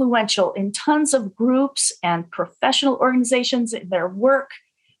influential in tons of groups and professional organizations in their work,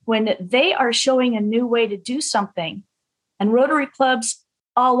 when they are showing a new way to do something, and Rotary clubs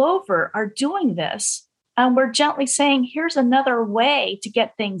all over are doing this, and we're gently saying, here's another way to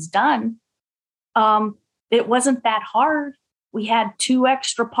get things done. It wasn't that hard. We had 2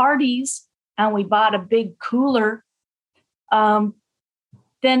 extra parties and we bought a big cooler. Then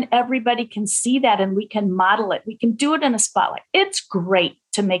everybody can see that and we can model it. We can do it in a spotlight. It's great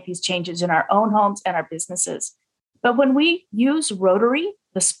to make these changes in our own homes and our businesses. But when we use Rotary,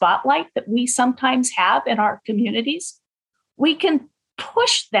 the spotlight that we sometimes have in our communities, we can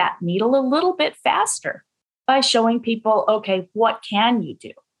push that needle a little bit faster by showing people, okay, what can you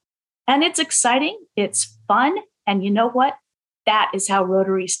do? And it's exciting, it's fun, and you know what? That is how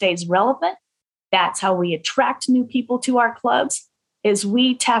Rotary stays relevant. That's how we attract new people to our clubs, is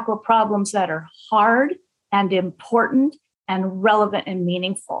we tackle problems that are hard and important and relevant and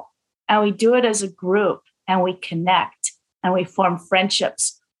meaningful. And we do it as a group, and we connect, and we form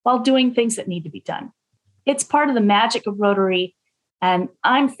friendships while doing things that need to be done. It's part of the magic of Rotary. And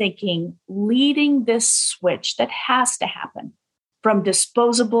I'm thinking leading this switch that has to happen from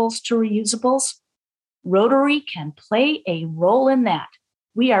disposables to reusables, Rotary can play a role in that.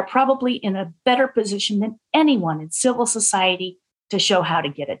 We are probably in a better position than anyone in civil society to show how to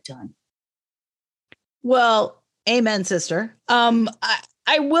get it done. Well, amen, sister.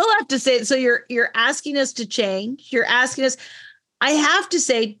 I will have to say, so you're asking us to change. You're asking us, I have to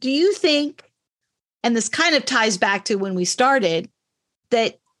say, do you think, and this kind of ties back to when we started,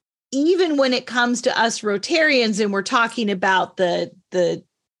 that even when it comes to us Rotarians and we're talking about the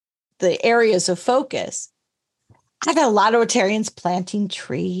areas of focus, I got a lot of Rotarians planting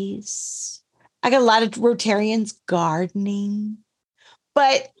trees. I got a lot of Rotarians gardening.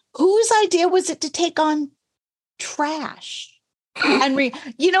 But whose idea was it to take on trash? And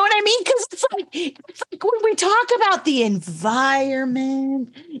you know what I mean? Because it's like when we talk about the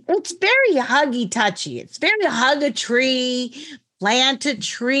environment, it's very huggy touchy. It's very hug a tree, plant a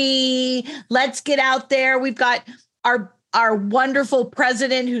tree. Let's get out there. We've got our wonderful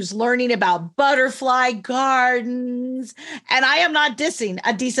president who's learning about butterfly gardens. And I am not dissing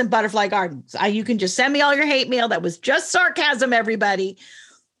a decent butterfly garden. You can just send me all your hate mail. That was just sarcasm, everybody.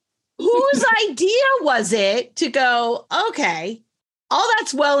 Whose idea was it to go, okay, all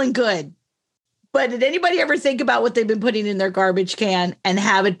that's well and good, but did anybody ever think about what they've been putting in their garbage can and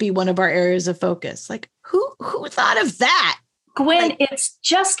have it be one of our areas of focus? Like, who thought of that? Gwen, it's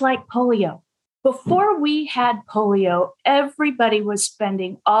just like polio. Before we had polio, everybody was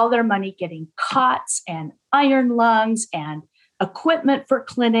spending all their money getting cots and iron lungs and equipment for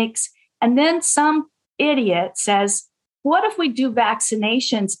clinics. And then some idiot says, what if we do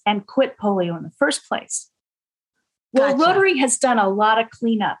vaccinations and quit polio in the first place? Well, Gotcha. Rotary has done a lot of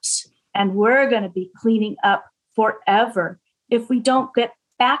cleanups, and we're going to be cleaning up forever if we don't get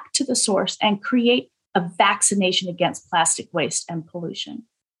back to the source and create a vaccination against plastic waste and pollution.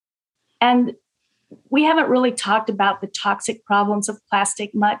 And we haven't really talked about the toxic problems of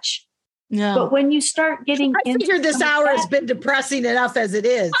plastic much. No. But when you start getting I figure this hour has been depressing enough as it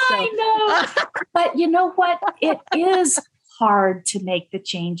is. So. I know. But you know what? It is hard to make the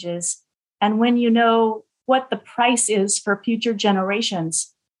changes. And when you know what the price is for future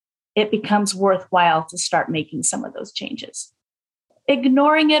generations, it becomes worthwhile to start making some of those changes.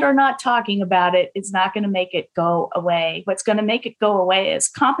 Ignoring it or not talking about it is not going to make it go away. What's going to make it go away is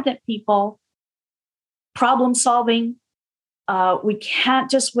competent people, problem solving. We can't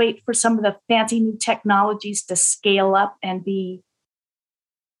just wait for some of the fancy new technologies to scale up and be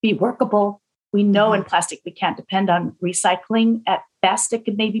workable. We know in plastic we can't depend on recycling. At best, it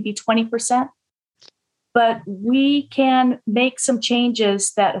could maybe be 20%. But we can make some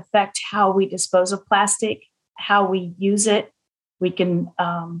changes that affect how we dispose of plastic, how we use it. We can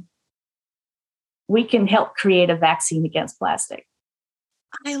help create a vaccine against plastic.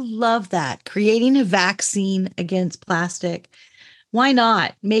 I love that. Creating a vaccine against plastic. Why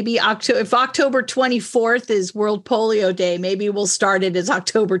not? Maybe if October 24th is World Polio Day, maybe we'll start it as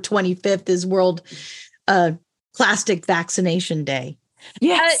October 25th is World Plastic Vaccination Day.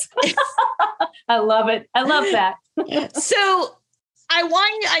 Yes. I love it. I love that. So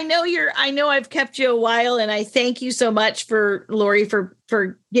I know I've kept you a while, and I thank you so much for Lori for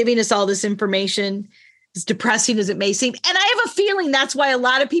giving us all this information, as depressing as it may seem. And I have a feeling that's why a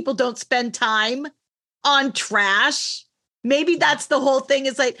lot of people don't spend time on trash. Maybe that's the whole thing.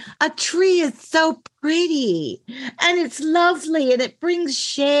 It's like a tree is so pretty and it's lovely and it brings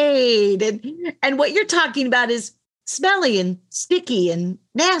shade. And what you're talking about is smelly and sticky and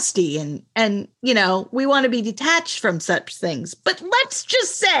nasty. And you know, we want to be detached from such things. But let's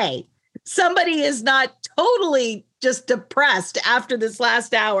just say somebody is not totally just depressed after this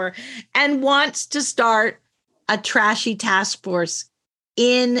last hour and wants to start a trashy task force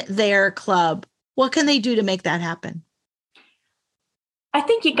in their club. What can they do to make that happen? I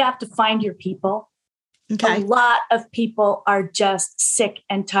think you got to find your people. Okay. A lot of people are just sick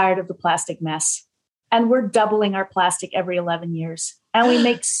and tired of the plastic mess. And we're doubling our plastic every 11 years. And we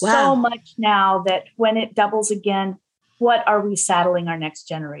make so much now that when it doubles again, what are we saddling our next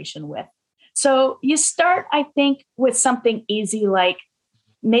generation with? So you start, I think, with something easy like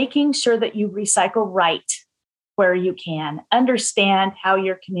making sure that you recycle right where you can, understand how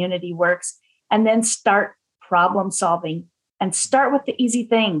your community works, and then start problem solving and start with the easy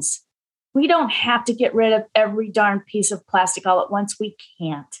things. We don't have to get rid of every darn piece of plastic all at once. We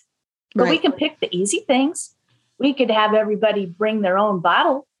can't. But we can pick the easy things. We could have everybody bring their own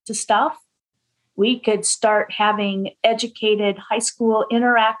bottle to stuff. We could start having educated high school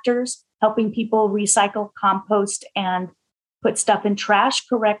interactors helping people recycle, compost, and put stuff in trash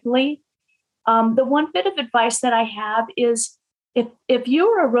correctly. The one bit of advice that I have is if you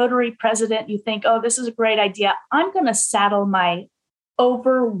are a Rotary president, you think, oh, this is a great idea. I'm going to saddle my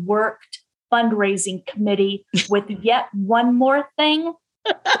overworked fundraising committee with yet one more thing.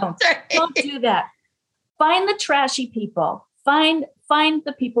 Don't do that. Find the trashy people. Find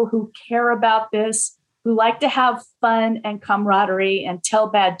the people who care about this, who like to have fun and camaraderie and tell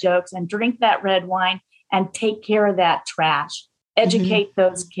bad jokes and drink that red wine and take care of that trash. Educate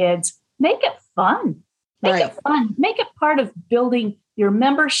those kids. Make it fun. Make it fun. Make it part of building your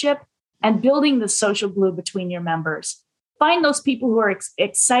membership and building the social glue between your members. Find those people who are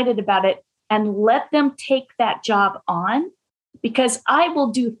excited about it and let them take that job on, because I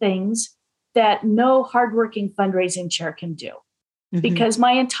will do things that no hardworking fundraising chair can do. Because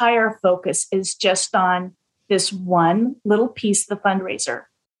my entire focus is just on this one little piece of the fundraiser,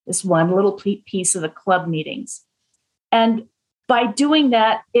 this one little piece of the club meetings. And by doing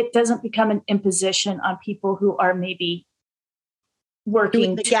that, it doesn't become an imposition on people who are maybe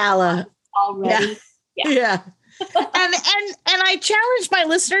working the gala already. Yeah. and I challenge my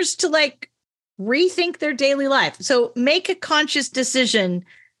listeners to rethink their daily life. So make a conscious decision,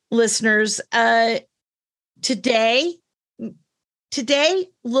 listeners. Today,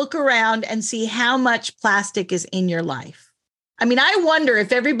 look around and see how much plastic is in your life. I mean, I wonder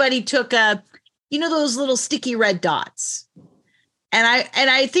if everybody took those little sticky red dots. And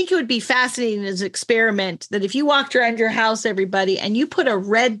I think it would be fascinating as an experiment that if you walked around your house, everybody, and you put a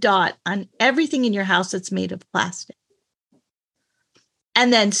red dot on everything in your house that's made of plastic,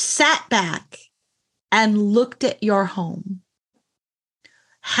 and then sat back and looked at your home,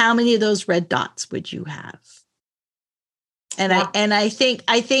 how many of those red dots would you have? And I think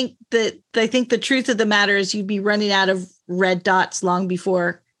the truth of the matter is you'd be running out of red dots long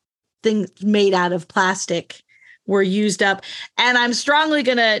before things made out of plastic were used up. And I'm strongly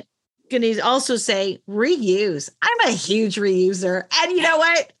gonna also say reuse. I'm a huge reuser. And you know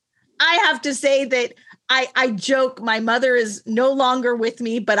what? I have to say that I joke, my mother is no longer with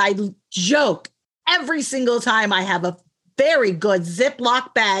me, but I joke every single time I have a very good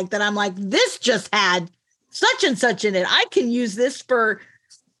Ziploc bag that I'm like, this just had such and such in it. I can use this for,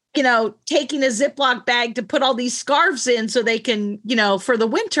 taking a Ziploc bag to put all these scarves in so they can, for the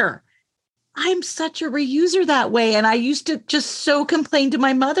winter. I'm such a reuser that way. And I used to just so complain to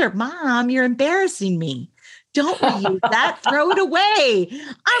my mother, Mom, you're embarrassing me. Don't reuse that. Throw it away.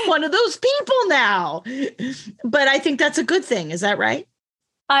 I'm one of those people now. But I think that's a good thing. Is that right?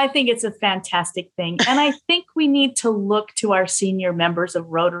 I think it's a fantastic thing. And I think we need to look to our senior members of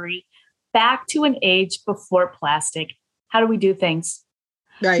Rotary back to an age before plastic. How do we do things?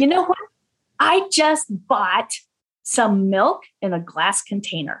 Right. You know what? I just bought some milk in a glass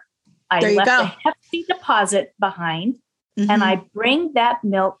container. I left a hefty deposit behind, and I bring that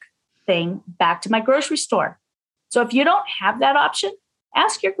milk thing back to my grocery store. So if you don't have that option,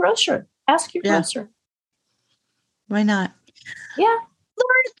 ask your grocer. Grocer. Why not? Yeah.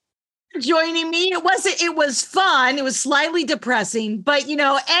 Lori, joining me. It was fun. It was slightly depressing, but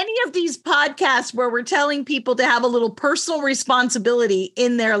any of these podcasts where we're telling people to have a little personal responsibility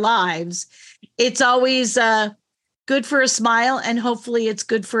in their lives, it's always good for a smile, and hopefully it's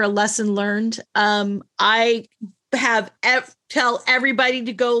good for a lesson learned. I have tell everybody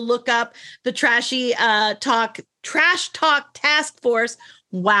to go look up the Trash Talk Task Force.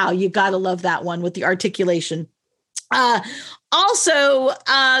 Wow, you got to love that one with the articulation. Also,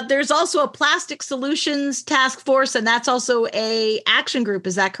 there's also a Plastic Solutions Task Force, and that's also a action group.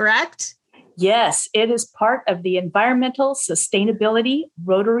 Is that correct? Yes, it is part of the Environmental Sustainability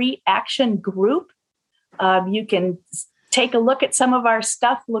Rotary Action Group. You can take a look at some of our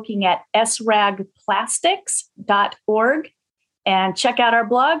stuff looking at sragplastics.org and check out our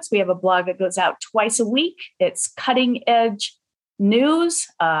blogs. We have a blog that goes out twice a week. It's cutting edge news,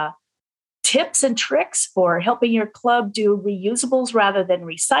 tips and tricks for helping your club do reusables rather than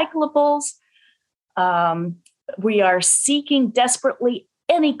recyclables. We are seeking desperately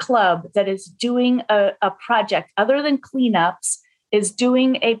any club that is doing a project other than cleanups, is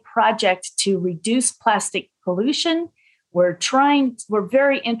doing a project to reduce plastic pollution. We're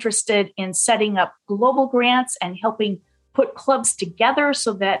very interested in setting up global grants and helping put clubs together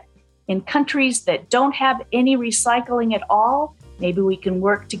so that in countries that don't have any recycling at all, maybe we can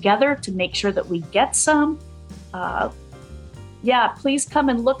work together to make sure that we get some. Please come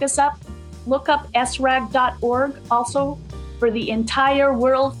and look us up. Look up srag.org also for the entire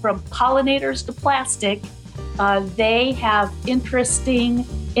world from pollinators to plastic. They have interesting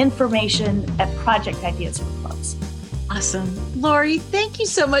information and project ideas for clubs. Awesome. Lori, thank you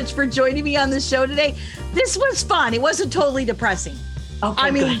so much for joining me on the show today. This was fun. It wasn't totally depressing.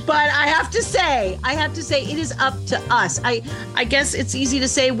 Okay, good. But I have to say, it is up to us. I guess it's easy to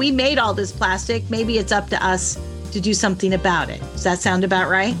say we made all this plastic. Maybe it's up to us to do something about it. Does that sound about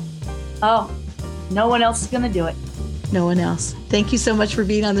right? Oh, no one else is going to do it. No one else. Thank you so much for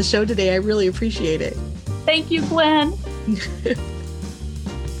being on the show today. I really appreciate it. Thank you, Gwen.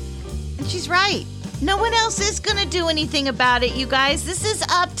 And she's right. No one else is going to do anything about it, you guys. This is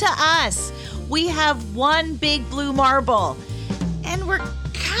up to us. We have one big blue marble, and we're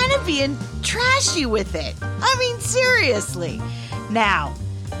kind of being trashy with it. I mean, seriously. Now,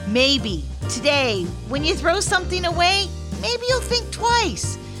 maybe today, when you throw something away, maybe you'll think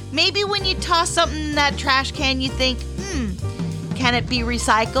twice. Maybe when you toss something in that trash can, you think, can it be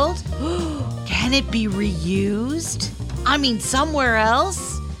recycled? Can it be reused? I mean, somewhere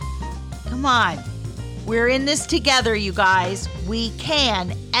else? Come on. We're in this together, you guys. We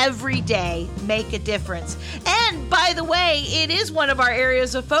can every day make a difference. And by the way, it is one of our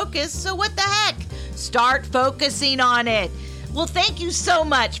areas of focus, so what the heck? Start focusing on it. Well, thank you so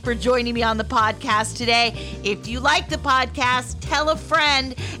much for joining me on the podcast today. If you like the podcast, tell a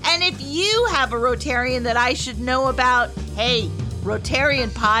friend. And if you have a Rotarian that I should know about, hey,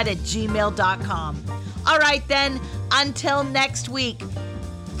 rotarianpod@gmail.com. All right, then, until next week,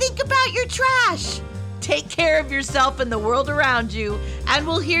 think about your trash. Take care of yourself and the world around you, and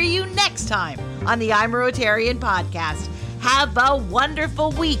we'll hear you next time on the I'm a Rotarian podcast. Have a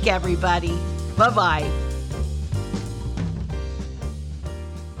wonderful week, everybody. Bye-bye.